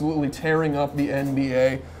recently, absolutely tearing up the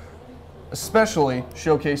NBA, especially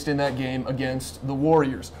showcased in that game against the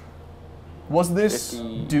Warriors. Was this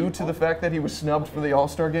 50. due to the fact that he was snubbed for the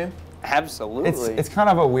All-Star game? Absolutely. It's kind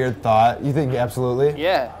of a weird thought. You think absolutely?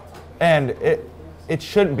 yeah. And it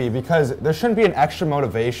shouldn't be, because there shouldn't be an extra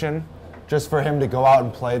motivation just for him to go out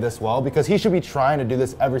and play this well, because he should be trying to do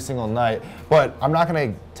this every single night. But I'm not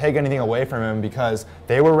going to take anything away from him, because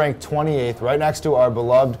they were ranked 28th, right next to our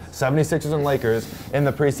beloved 76ers and Lakers in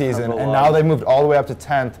the preseason, and now they moved all the way up to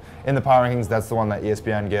 10th in the power rankings. That's the one that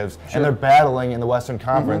ESPN gives. And they're battling in the Western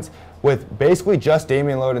Conference with basically just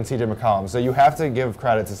Damian Lillard and CJ McCollum. So you have to give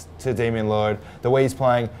credit to Damian Lillard, the way he's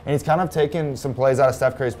playing. And he's kind of taken some plays out of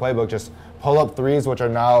Steph Curry's playbook, just pull-up threes, which are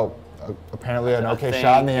now apparently an okay thing.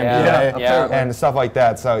 shot in the Yeah. NBA, Yeah. and stuff like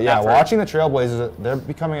that. So yeah, Not for- watching the Trailblazers, they're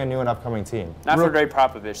becoming a new and upcoming team. Not for Greg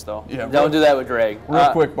Popovich, though. Yeah, Don't do that with Greg. Real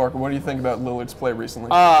quick, Barker, what do you think about Lillard's play recently?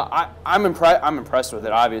 I'm impressed with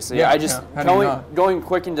it, obviously. Yeah, I just, yeah. How do you not? going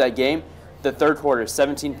quick into that game, the third quarter,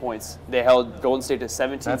 17 points. They held Golden State to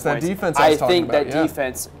 17 That's that points. defense I was talking think about, that yeah.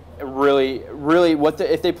 defense really,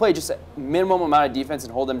 if they play just a minimum amount of defense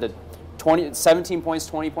and hold them to 17 points,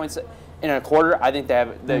 20 points in a quarter, I think they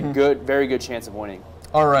have the very good chance of winning.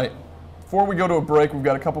 All right. Before we go to a break, we've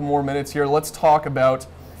got a couple more minutes here. Let's talk about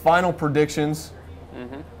final predictions.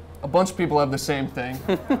 A bunch of people have the same thing.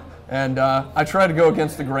 And I try to go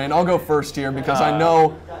against the grain. I'll go first here because I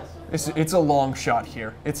know it's a long shot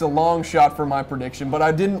here. It's a long shot for my prediction, but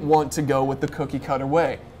I didn't want to go with the cookie cutter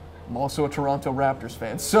way. I'm also a Toronto Raptors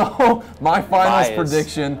fan. So my finals Bias.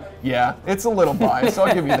 prediction, yeah, it's a little biased.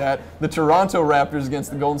 I'll give you that. The Toronto Raptors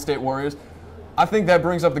against the Golden State Warriors. I think that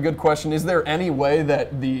brings up the good question. Is there any way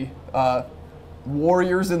that the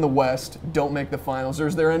Warriors in the West don't make the finals? Or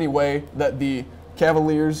is there any way that the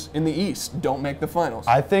Cavaliers in the East don't make the finals.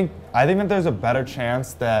 I think that there's a better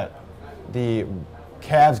chance that the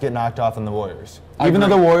Cavs get knocked off than the Warriors. Even though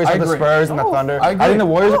the Warriors have the Spurs and the Thunder, I think the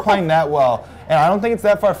Warriors are playing that well, and I don't think it's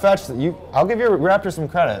that far-fetched. I'll give your Raptors some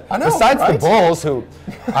credit. I know, Besides right? the Bulls, who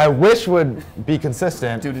I wish would be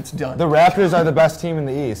consistent. Dude, it's done. The Raptors are the best team in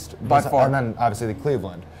the East. By far. And then, obviously, the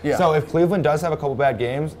Cleveland. Yeah. So if Cleveland does have a couple bad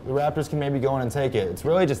games, the Raptors can maybe go in and take it. It's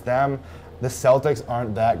really just them. The Celtics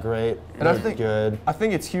aren't that great. And I think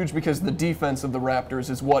it's huge because the defense of the Raptors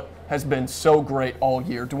is what has been so great all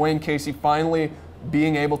year. Dwayne Casey finally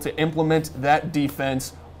being able to implement that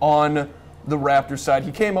defense on the Raptors side.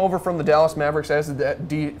 He came over from the Dallas Mavericks as the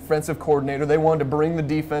defensive coordinator. They wanted to bring the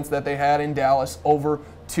defense that they had in Dallas over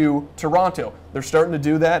to Toronto. They're starting to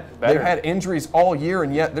do that. Better. They've had injuries all year,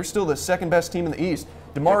 and yet they're still the second best team in the East.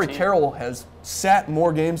 DeMarre Carroll has sat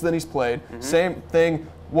more games than he's played. Same thing.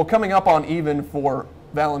 Well, coming up on even for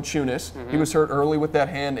Valanciunas. He was hurt early with that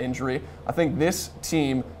hand injury. I think this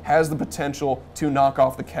team has the potential to knock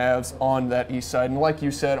off the Cavs on that East side. And like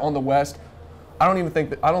you said, on the West, I don't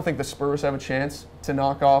think the Spurs have a chance to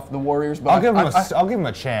knock off the Warriors. But I'll give them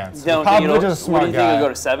a chance. Don't Popovich think is a smart what do you think guy. it'll go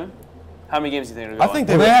to 7? How many games do you think it'll go? I think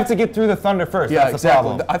Well, they have to get through the Thunder first. Yeah, That's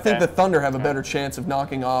exactly. the problem. I think the Thunder have a better chance of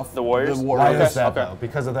knocking off The Warriors? Why is that, Okay. though?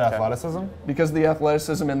 Because of their athleticism? because of the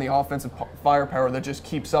athleticism and the offensive firepower that just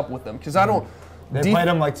keeps up with them. Because I don't. They played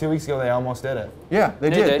them like 2 weeks ago. They almost did it. Yeah, they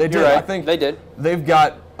did. They did. You're right. I think They did. They've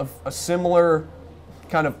got a similar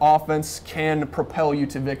kind of offense can propel you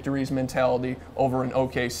to victories mentality over an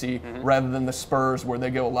OKC rather than the Spurs where they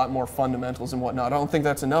go a lot more fundamentals and whatnot. I don't think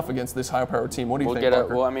that's enough against this high-powered team. What do you think,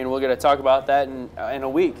 Parker? We'll get to talk about that in a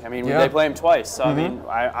week. I mean, Yeah. they play them twice. So, I mean,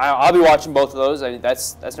 I'll be watching both of those.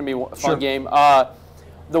 That's going to be a fun game. I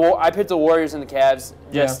picked the Warriors and the Cavs.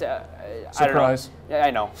 Just, Surprise. I don't know. Yeah,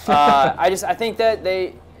 I know. I think that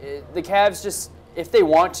the Cavs just, if they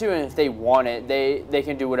want to and if they want it, they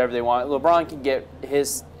can do whatever they want. LeBron can get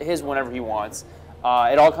his whenever he wants.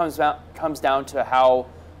 It all comes down to how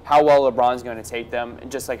well LeBron's going to take them,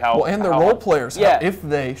 and just like how. Well, and the role players, if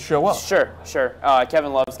they show up. Sure.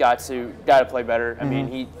 Kevin Love's got to play better. I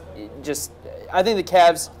mean, I think the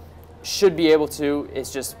Cavs should be able to.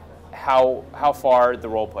 It's just how far the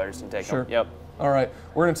role players can take them. Yep. All right,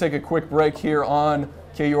 we're going to take a quick break here on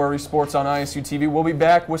KURE Sports on ISUtv. We'll be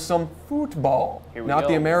back with some football, not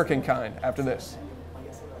the American kind, after this.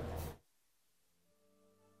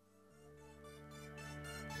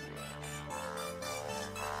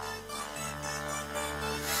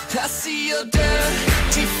 I see your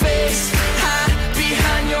dirty face hide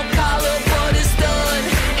behind your collar. What is done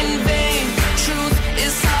in vain? Truth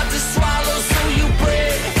is hard to swallow, so you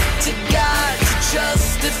pray to God to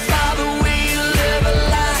justify the way you live a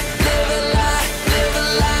lie, live a lie, live a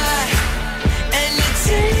lie. And you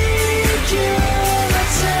take your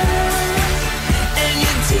time, and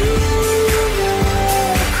you do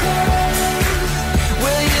your crime.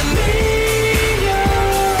 Will you make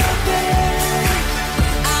your bed?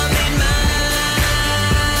 I made mine.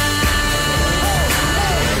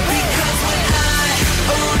 Because when I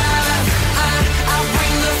arrive, I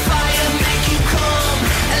bring the fire, make you come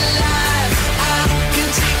alive. I can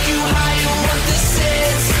take you higher, what this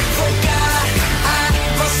is. For God, I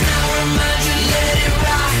must now remind you, let it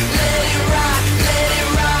rock, let it rock, let it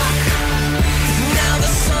rock. Now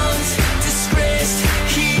the son's disgraced,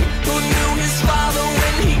 he who knew his father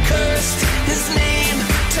when he cursed his name,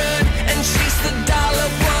 turned and chased the dollar,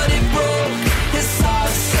 but it broke his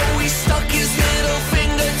heart, so he stuck his middle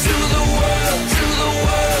finger to the world, to the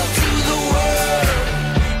world, to the world.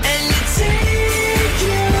 And you take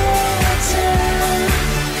your time,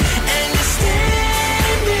 and you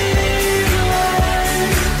stand in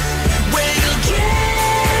line, where you'll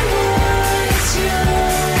get what's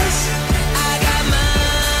yours. I got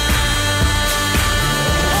mine.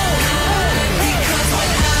 Because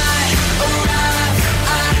when I arrive,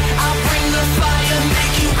 I bring the fire,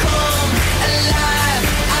 make you come alive.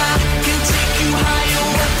 I can take you higher,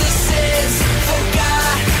 what this is. For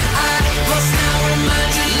God, I must now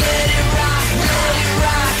remind you, let it rock, let it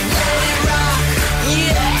rock, let it rock.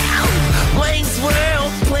 Yeah, Wayne's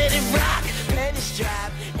World, let it rock. Pennies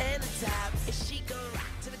drop, and the top, and she go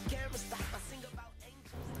rock to the camera stop. I sing about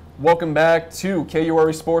angels. Welcome back to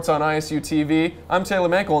KURE Sports on ISUtv. I'm Taylor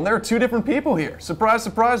Mankel, and there are two different people here. Surprise,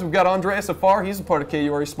 surprise, we've got Andreas Afar, he's a part of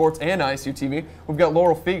KURE Sports and ISUtv. We've got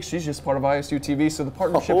Laurel Feeks, she's just part of ISUtv, so the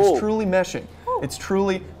partnership is truly meshing. It's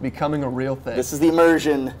truly becoming a real thing. This is the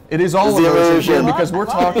immersion. It is all This is the immersion immersion. because we're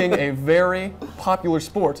talking a very popular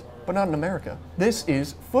sport, but not in America. This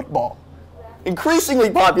is football. increasingly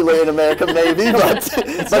popular in America, maybe, but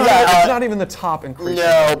It's not even the top increase.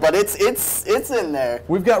 no, but it's in there.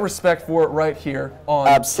 We've got respect for it right here on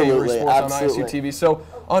Absolutely, KURE Sports absolutely. on ISUtv. So,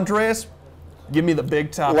 Andreas, give me the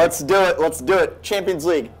big topic. Let's do it. Let's do it. Champions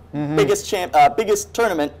League, biggest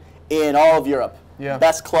tournament in all of Europe. Yeah.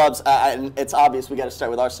 Best clubs. And it's obvious we got to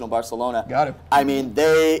start with Arsenal, Barcelona. Got it. I mean,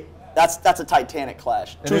 that's a Titanic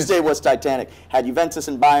clash. Tuesday was Titanic. Had Juventus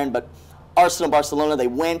and Bayern, but Arsenal, Barcelona, they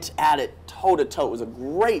went at it toe to toe. It was a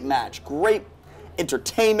great match, great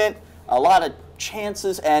entertainment, a lot of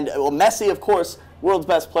chances, and Messi, of course, world's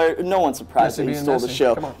best player. No one's surprised that he stole the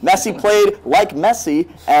show. Messi played like Messi,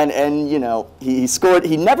 and you know he scored.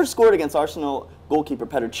 He never scored against Arsenal goalkeeper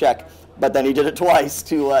Petr Cech, but then he did it twice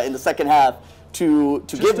in the second half to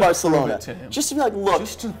give Barcelona, just to be like, look,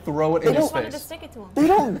 just to throw it in his Wanted to face. stick it to him. they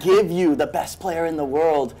don't give you the best player in the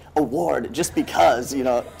world award just because,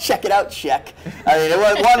 check it out, Czech. I mean,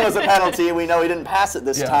 one was a penalty, and we know he didn't pass it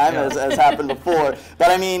this time, as happened before.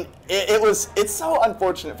 But I mean, it's so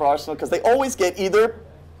unfortunate for Arsenal because they always get either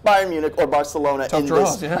Bayern Munich or Barcelona in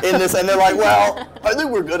this, and they're like, well, I think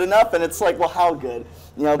we're good enough, and it's like, well, how good?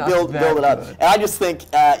 Build it up. And I just think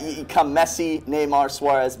you come Messi, Neymar,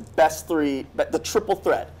 Suarez, best three, the triple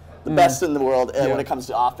threat, the best in the world when it comes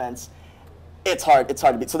to offense. It's hard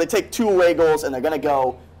to beat. So they take 2 away goals, and they're going to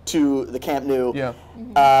go to the Camp Nou,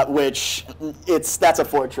 which that's a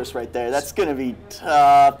fortress right there. That's going to be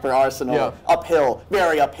tough for Arsenal. Uphill,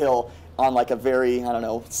 very uphill. On like a very,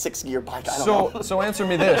 6-gear bike. I don't know. So answer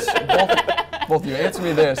me this, both of you. Answer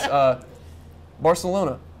me this.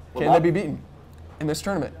 Barcelona, can they be beaten in this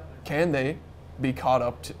tournament? Can they be caught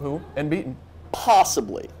up to and beaten?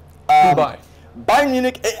 Possibly. Goodbye. Bayern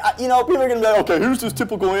Munich, people are going to be like, okay, here's his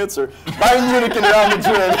typical answer. Bayern Munich and Real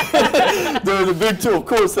Madrid, they're the big two, of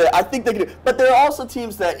course. I think they can do. But there are also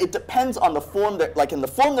teams that it depends on the form. Like in the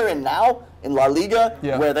form they're in now, in La Liga,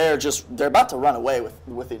 where they're about to run away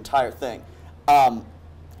with the entire thing.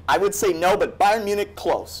 I would say no, but Bayern Munich,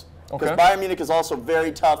 close. Because Bayern Munich is also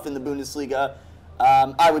very tough in the Bundesliga.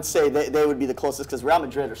 I would say they would be the closest because Real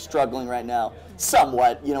Madrid are struggling right now,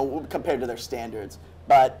 somewhat, compared to their standards.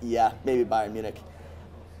 But yeah, maybe Bayern Munich.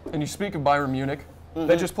 And you speak of Bayern Munich,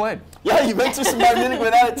 they just played. Yeah, Juventus and Bayern Munich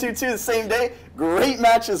went at it 2-2 the same day. Great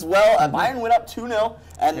match as well. Bayern went up 2-0,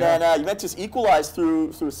 and then Juventus equalized through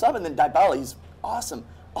a sub, and then Dybala, he's awesome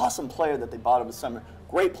player that they bought over the summer.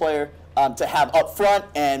 Great player to have up front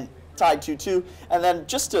and tied 2-2. And then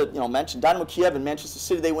just to mention, Dynamo Kiev and Manchester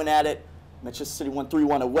City, they went at it. Manchester City won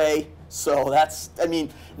 3-1 away. So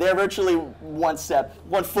they're virtually one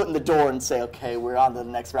foot in the door and say, okay, we're on to the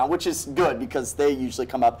next round, which is good because they usually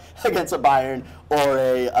come up against a Bayern or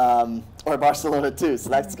a Barcelona too. So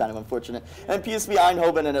that's kind of unfortunate. And PSV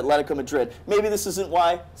Eindhoven and Atletico Madrid. Maybe this isn't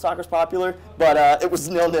why soccer's popular, but it was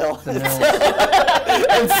 0-0.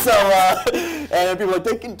 And people are like,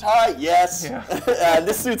 they can tie. Yes.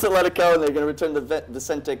 This suits Atletico, and they're going to return to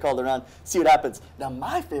Vicente Calderon. See what happens. Now,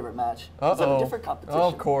 my favorite match was a different competition.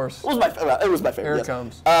 Of course. It was my favorite. Here it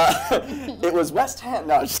comes. It was West Ham.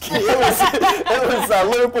 No, just kidding. It was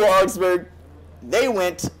Liverpool Augsburg. They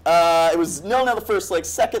went. It was 0-0 the first leg.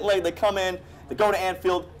 Second leg, they come in. They go to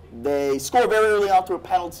Anfield. They score very early on through a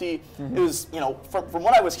penalty. It was, from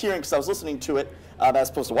what I was hearing, because I was listening to it, as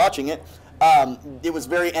opposed to watching it. It was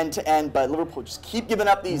very end-to-end, but Liverpool just keep giving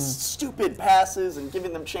up these stupid passes and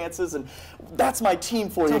giving them chances, and that's my team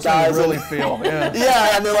for you guys. Really feel,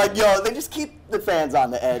 yeah, and they're like, they just keep the fans on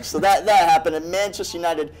the edge. So that happened, and Manchester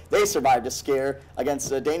United, they survived a scare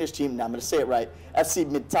against a Danish team. Now I'm going to say it right, FC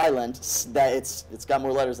Midtjylland. That it's got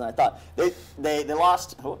more letters than I thought. They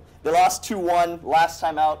lost 2-1 last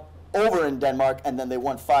time out over in Denmark, and then they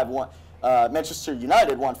won 5-1. Manchester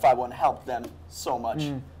United won 5-1, helped them so much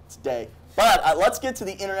today. But let's get to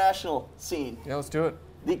the international scene. Yeah, let's do it.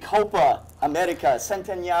 The Copa America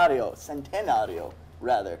Centenario,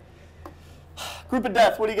 rather. Group of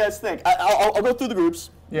death, what do you guys think? I'll go through the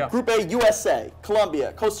groups. Yeah. Group A, USA,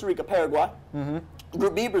 Colombia, Costa Rica, Paraguay.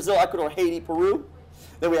 Group B, Brazil, Ecuador, Haiti, Peru.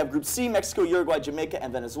 Then we have Group C, Mexico, Uruguay, Jamaica,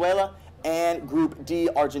 and Venezuela. And Group D,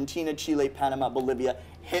 Argentina, Chile, Panama, Bolivia.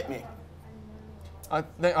 Hit me.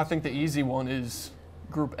 I think the easy one is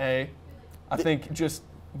Group A. I think just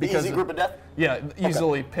because easy group of death? Yeah,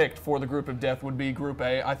 easily picked for the group of death would be Group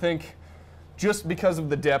A. I think just because of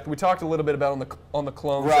the depth, we talked a little bit about on the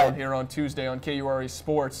Clone Zone here on Tuesday on KURE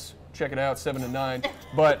Sports. Check it out, 7 to 9.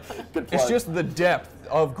 But it's just the depth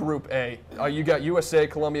of Group A. You got USA,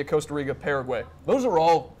 Colombia, Costa Rica, Paraguay. Those are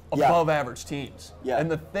all above average teams. And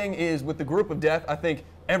the thing is, with the group of death, I think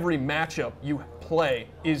every matchup you play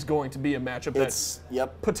is going to be a matchup that's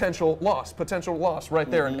potential loss right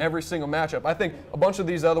there in every single matchup. I think a bunch of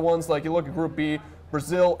these other ones, like you look at Group B,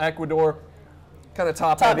 Brazil, Ecuador, kind of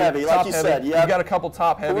top heavy, like you said. You got a couple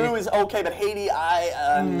top heavy. Peru is okay, but Haiti,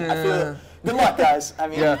 I feel. Good luck, guys. I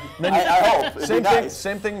mean, I hope.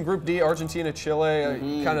 Same thing in Group D, Argentina, Chile,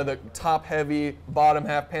 kind of the top heavy, bottom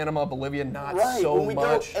half, Panama, Bolivia, not so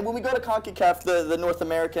much. And when we go to CONCACAF, the North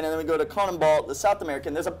American, and then we go to CONMEBOL, the South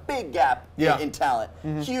American, there's a big gap in talent.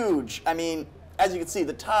 Huge. I mean, as you can see,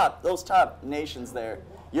 those top nations there,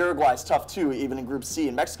 Uruguay's tough too, even in Group C.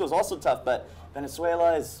 And Mexico's also tough, but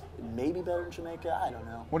Venezuela is maybe better than Jamaica. I don't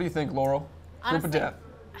know. What do you think, Laurel? Honestly, Group of death.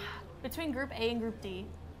 Between Group A and Group D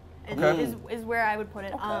is where I would put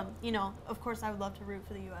it. Okay. You know, of course, I would love to root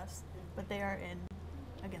for the U.S., but they are in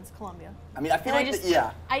against Colombia. I mean, I feel like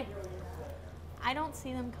I don't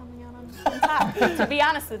see them coming out on top, to be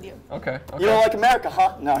honest with you. Okay. You don't like America,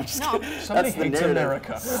 huh? No, I'm just kidding. Somebody hates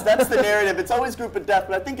America. That's the narrative. It's always group of death,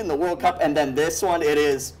 but I think in the World Cup and then this one, it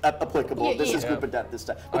is applicable. This is group of death this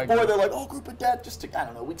time. Before they're like, oh, group of death, just to, I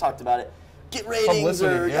don't know, we talked about it. Get ratings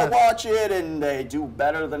or watch it, and they do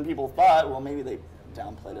better than people thought. Well, maybe they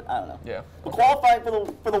downplayed it. I don't know. Yeah. But qualifying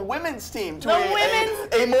for the women's team to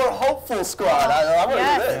a more hopeful squad. I want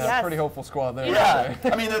to do this. Yeah, pretty hopeful squad there. Yeah.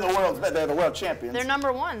 I mean, they're the world champions. They're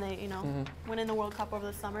number one. They winning the World Cup over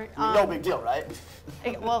the summer. No big deal, right?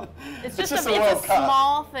 Well, it's just a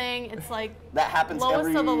small thing. It's like that happens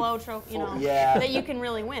lowest of the low trophy, that you can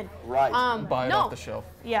really win. Right. Buy it off the shelf.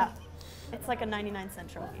 Yeah. It's like a 99-cent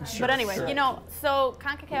trophy. But anyway, so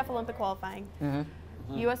CONCACAF Olympic qualifying,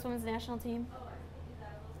 U.S. women's national team,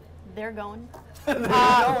 they're going.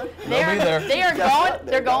 They are going.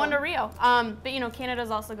 They're going to Rio. But Canada's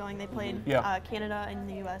also going. They played. Canada and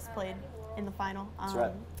the U.S. played in the final. That's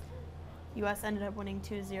right. U.S. ended up winning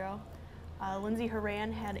 2-0. Lindsey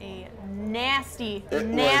Horan had a nasty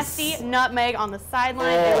nutmeg on the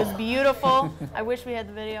sideline. It was beautiful. I wish we had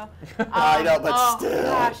the video. I know, but still.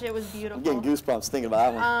 Gosh, it was beautiful. I'm getting goosebumps thinking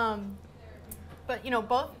about that one. But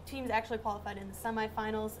both teams actually qualified in the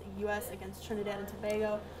semifinals. U.S. against Trinidad and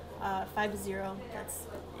Tobago, 5-0. That's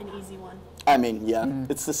an easy one. I mean,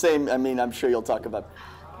 it's the same. I mean, I'm sure you'll talk about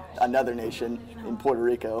another nation in Puerto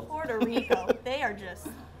Rico. Puerto Rico, they're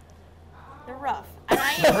rough. And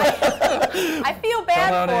I feel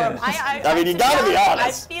bad for them. I mean, you gotta be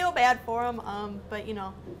honest. I feel bad for them, but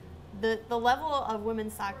the level of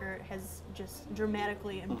women's soccer has just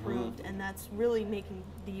dramatically improved, and that's really making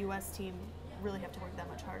the U.S. team really have to work that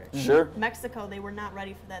much harder. Sure. Mexico, they were not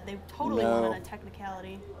ready for that. They totally won on a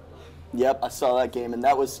technicality. Yep, I saw that game, and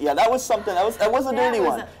that was something. That was a dirty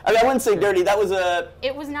one. I mean, I wouldn't say dirty. That was a.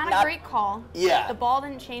 It was not a great call. Yeah. The ball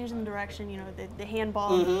didn't change in the direction. The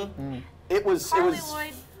handball. It was. Carly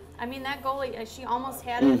Lloyd. I mean, that goalie. She almost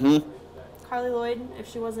had it. Carly Lloyd, if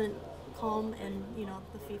she wasn't calm and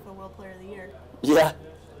the FIFA World Player of the Year. Yeah.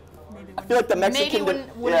 Maybe I feel like the Mexican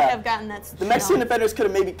wouldn't have gotten that. The Mexican defenders could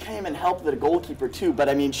have maybe came and helped the goalkeeper too, but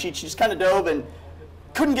I mean, she just kind of dove and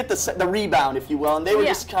couldn't get the rebound, if you will, and they were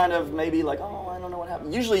just kind of maybe like, oh, I don't know what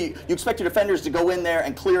happened. Usually, you expect your defenders to go in there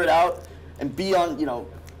and clear it out and be on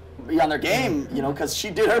their game, because she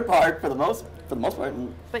did her part for the most part.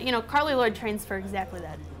 But Carly Lloyd trains for exactly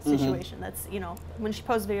that situation. That's when she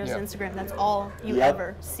posts videos on Instagram, that's all you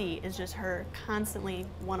ever see is just her constantly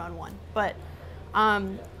one-on-one. But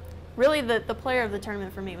really, the player of the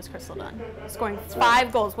tournament for me was Crystal Dunn, scoring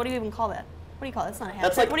 5 goals. What do you even call that? What do you call that? That's not a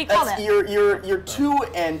hat trick. What do you call that? You're 2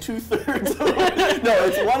 2/3. No,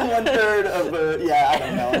 it's 1 1/3 of I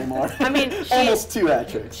don't know anymore. I mean, almost 2 hat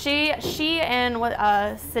tricks. She and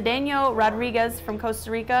Cedeno Rodriguez from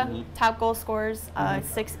Costa Rica, top goal scorers,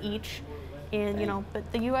 6 each. And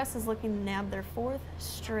but the U.S. is looking to nab their 4th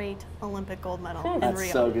straight Olympic gold medal in Rio.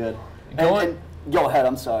 That's so good. And go ahead.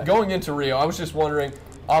 I'm sorry. Going into Rio, I was just wondering.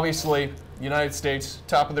 Obviously, United States,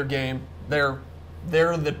 top of their game. They're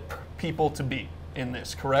the people to beat in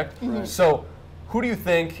this, correct? Right. So, who do you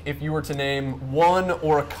think, if you were to name one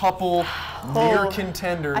or a couple mere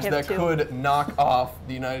contenders that could knock off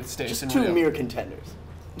the United States in Rio? Just 2 mere contenders.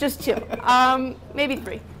 Just 2. Maybe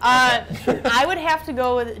 3. I would have to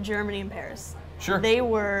go with Germany and Paris. Sure. They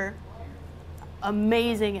were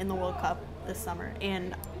amazing in the World Cup this summer.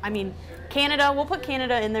 And, I mean, Canada, we'll put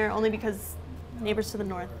Canada in there only because neighbors to the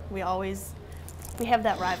north, we have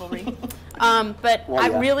that rivalry. But I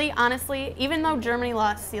really, honestly, even though Germany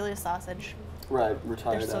lost Celia Sausage,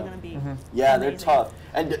 retired. They're still going to be. Yeah, they're tough.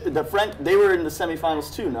 And the French, they were in the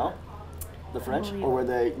semifinals too, no? The French, or were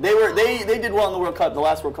they? They did well in the World Cup, the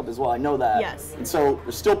last World Cup as well. I know that. Yes. And so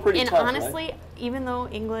they're still pretty tough. And honestly, even though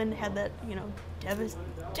England had that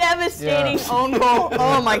devastating own goal.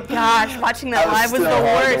 Oh my gosh, watching that live was the still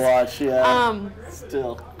hard to worst. watch, yeah.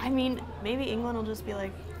 Still. I mean, maybe England will just be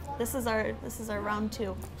like, this is our round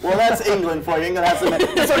 2. Well, that's England for you. England has to make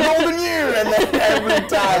it's a golden year, and then every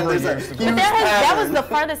time there's a huge But that was pattern. the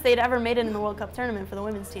farthest they'd ever made it in the World Cup tournament for the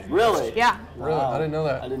women's team. Really? Yeah. Really? I didn't know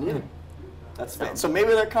that. I didn't either. That's so maybe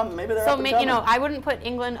they're coming. Maybe they're So up and coming. I wouldn't put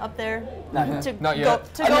England up there Not yet.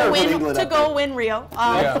 to I've never go put win England to up go there. win Rio.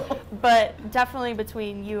 Yeah. But definitely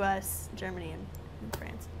between U.S., Germany, and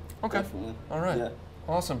France. Okay. Definitely. All right. Yeah.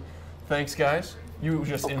 Awesome. Thanks, guys. You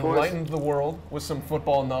just Of course. enlightened the world with some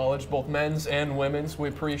football knowledge, both men's and women's. We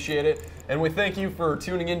appreciate it. And we thank you for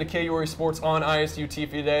tuning in to KURE Sports on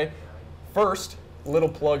ISUtv today. First, little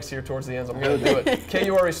plugs here towards the end. I'm going to do it.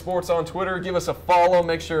 KURE Sports on Twitter. Give us a follow.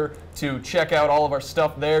 Make sure to check out all of our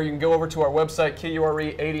stuff there. You can go over to our website,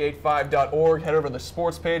 KURE885.org. Head over to the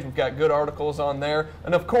sports page. We've got good articles on there.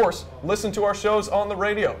 And, of course, listen to our shows on the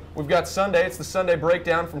radio. We've got Sunday. It's the Sunday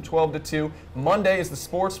Breakdown from 12 to 2. Monday is the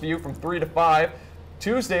Sports View from 3 to 5.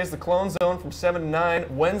 Tuesday is the Clone Zone from 7 to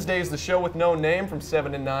 9. Wednesday is the Show with No Name from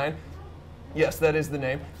 7 to 9. Yes, that is the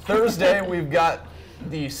name. Thursday, we've got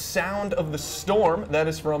the Sound of the Storm. That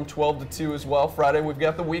is from 12 to 2 as well. Friday, we've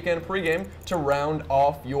got the weekend pregame to round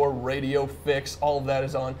off your radio fix. All of that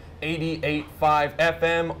is on 88.5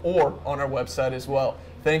 FM or on our website as well.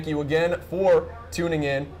 Thank you again for tuning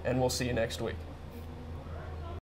in, and we'll see you next week.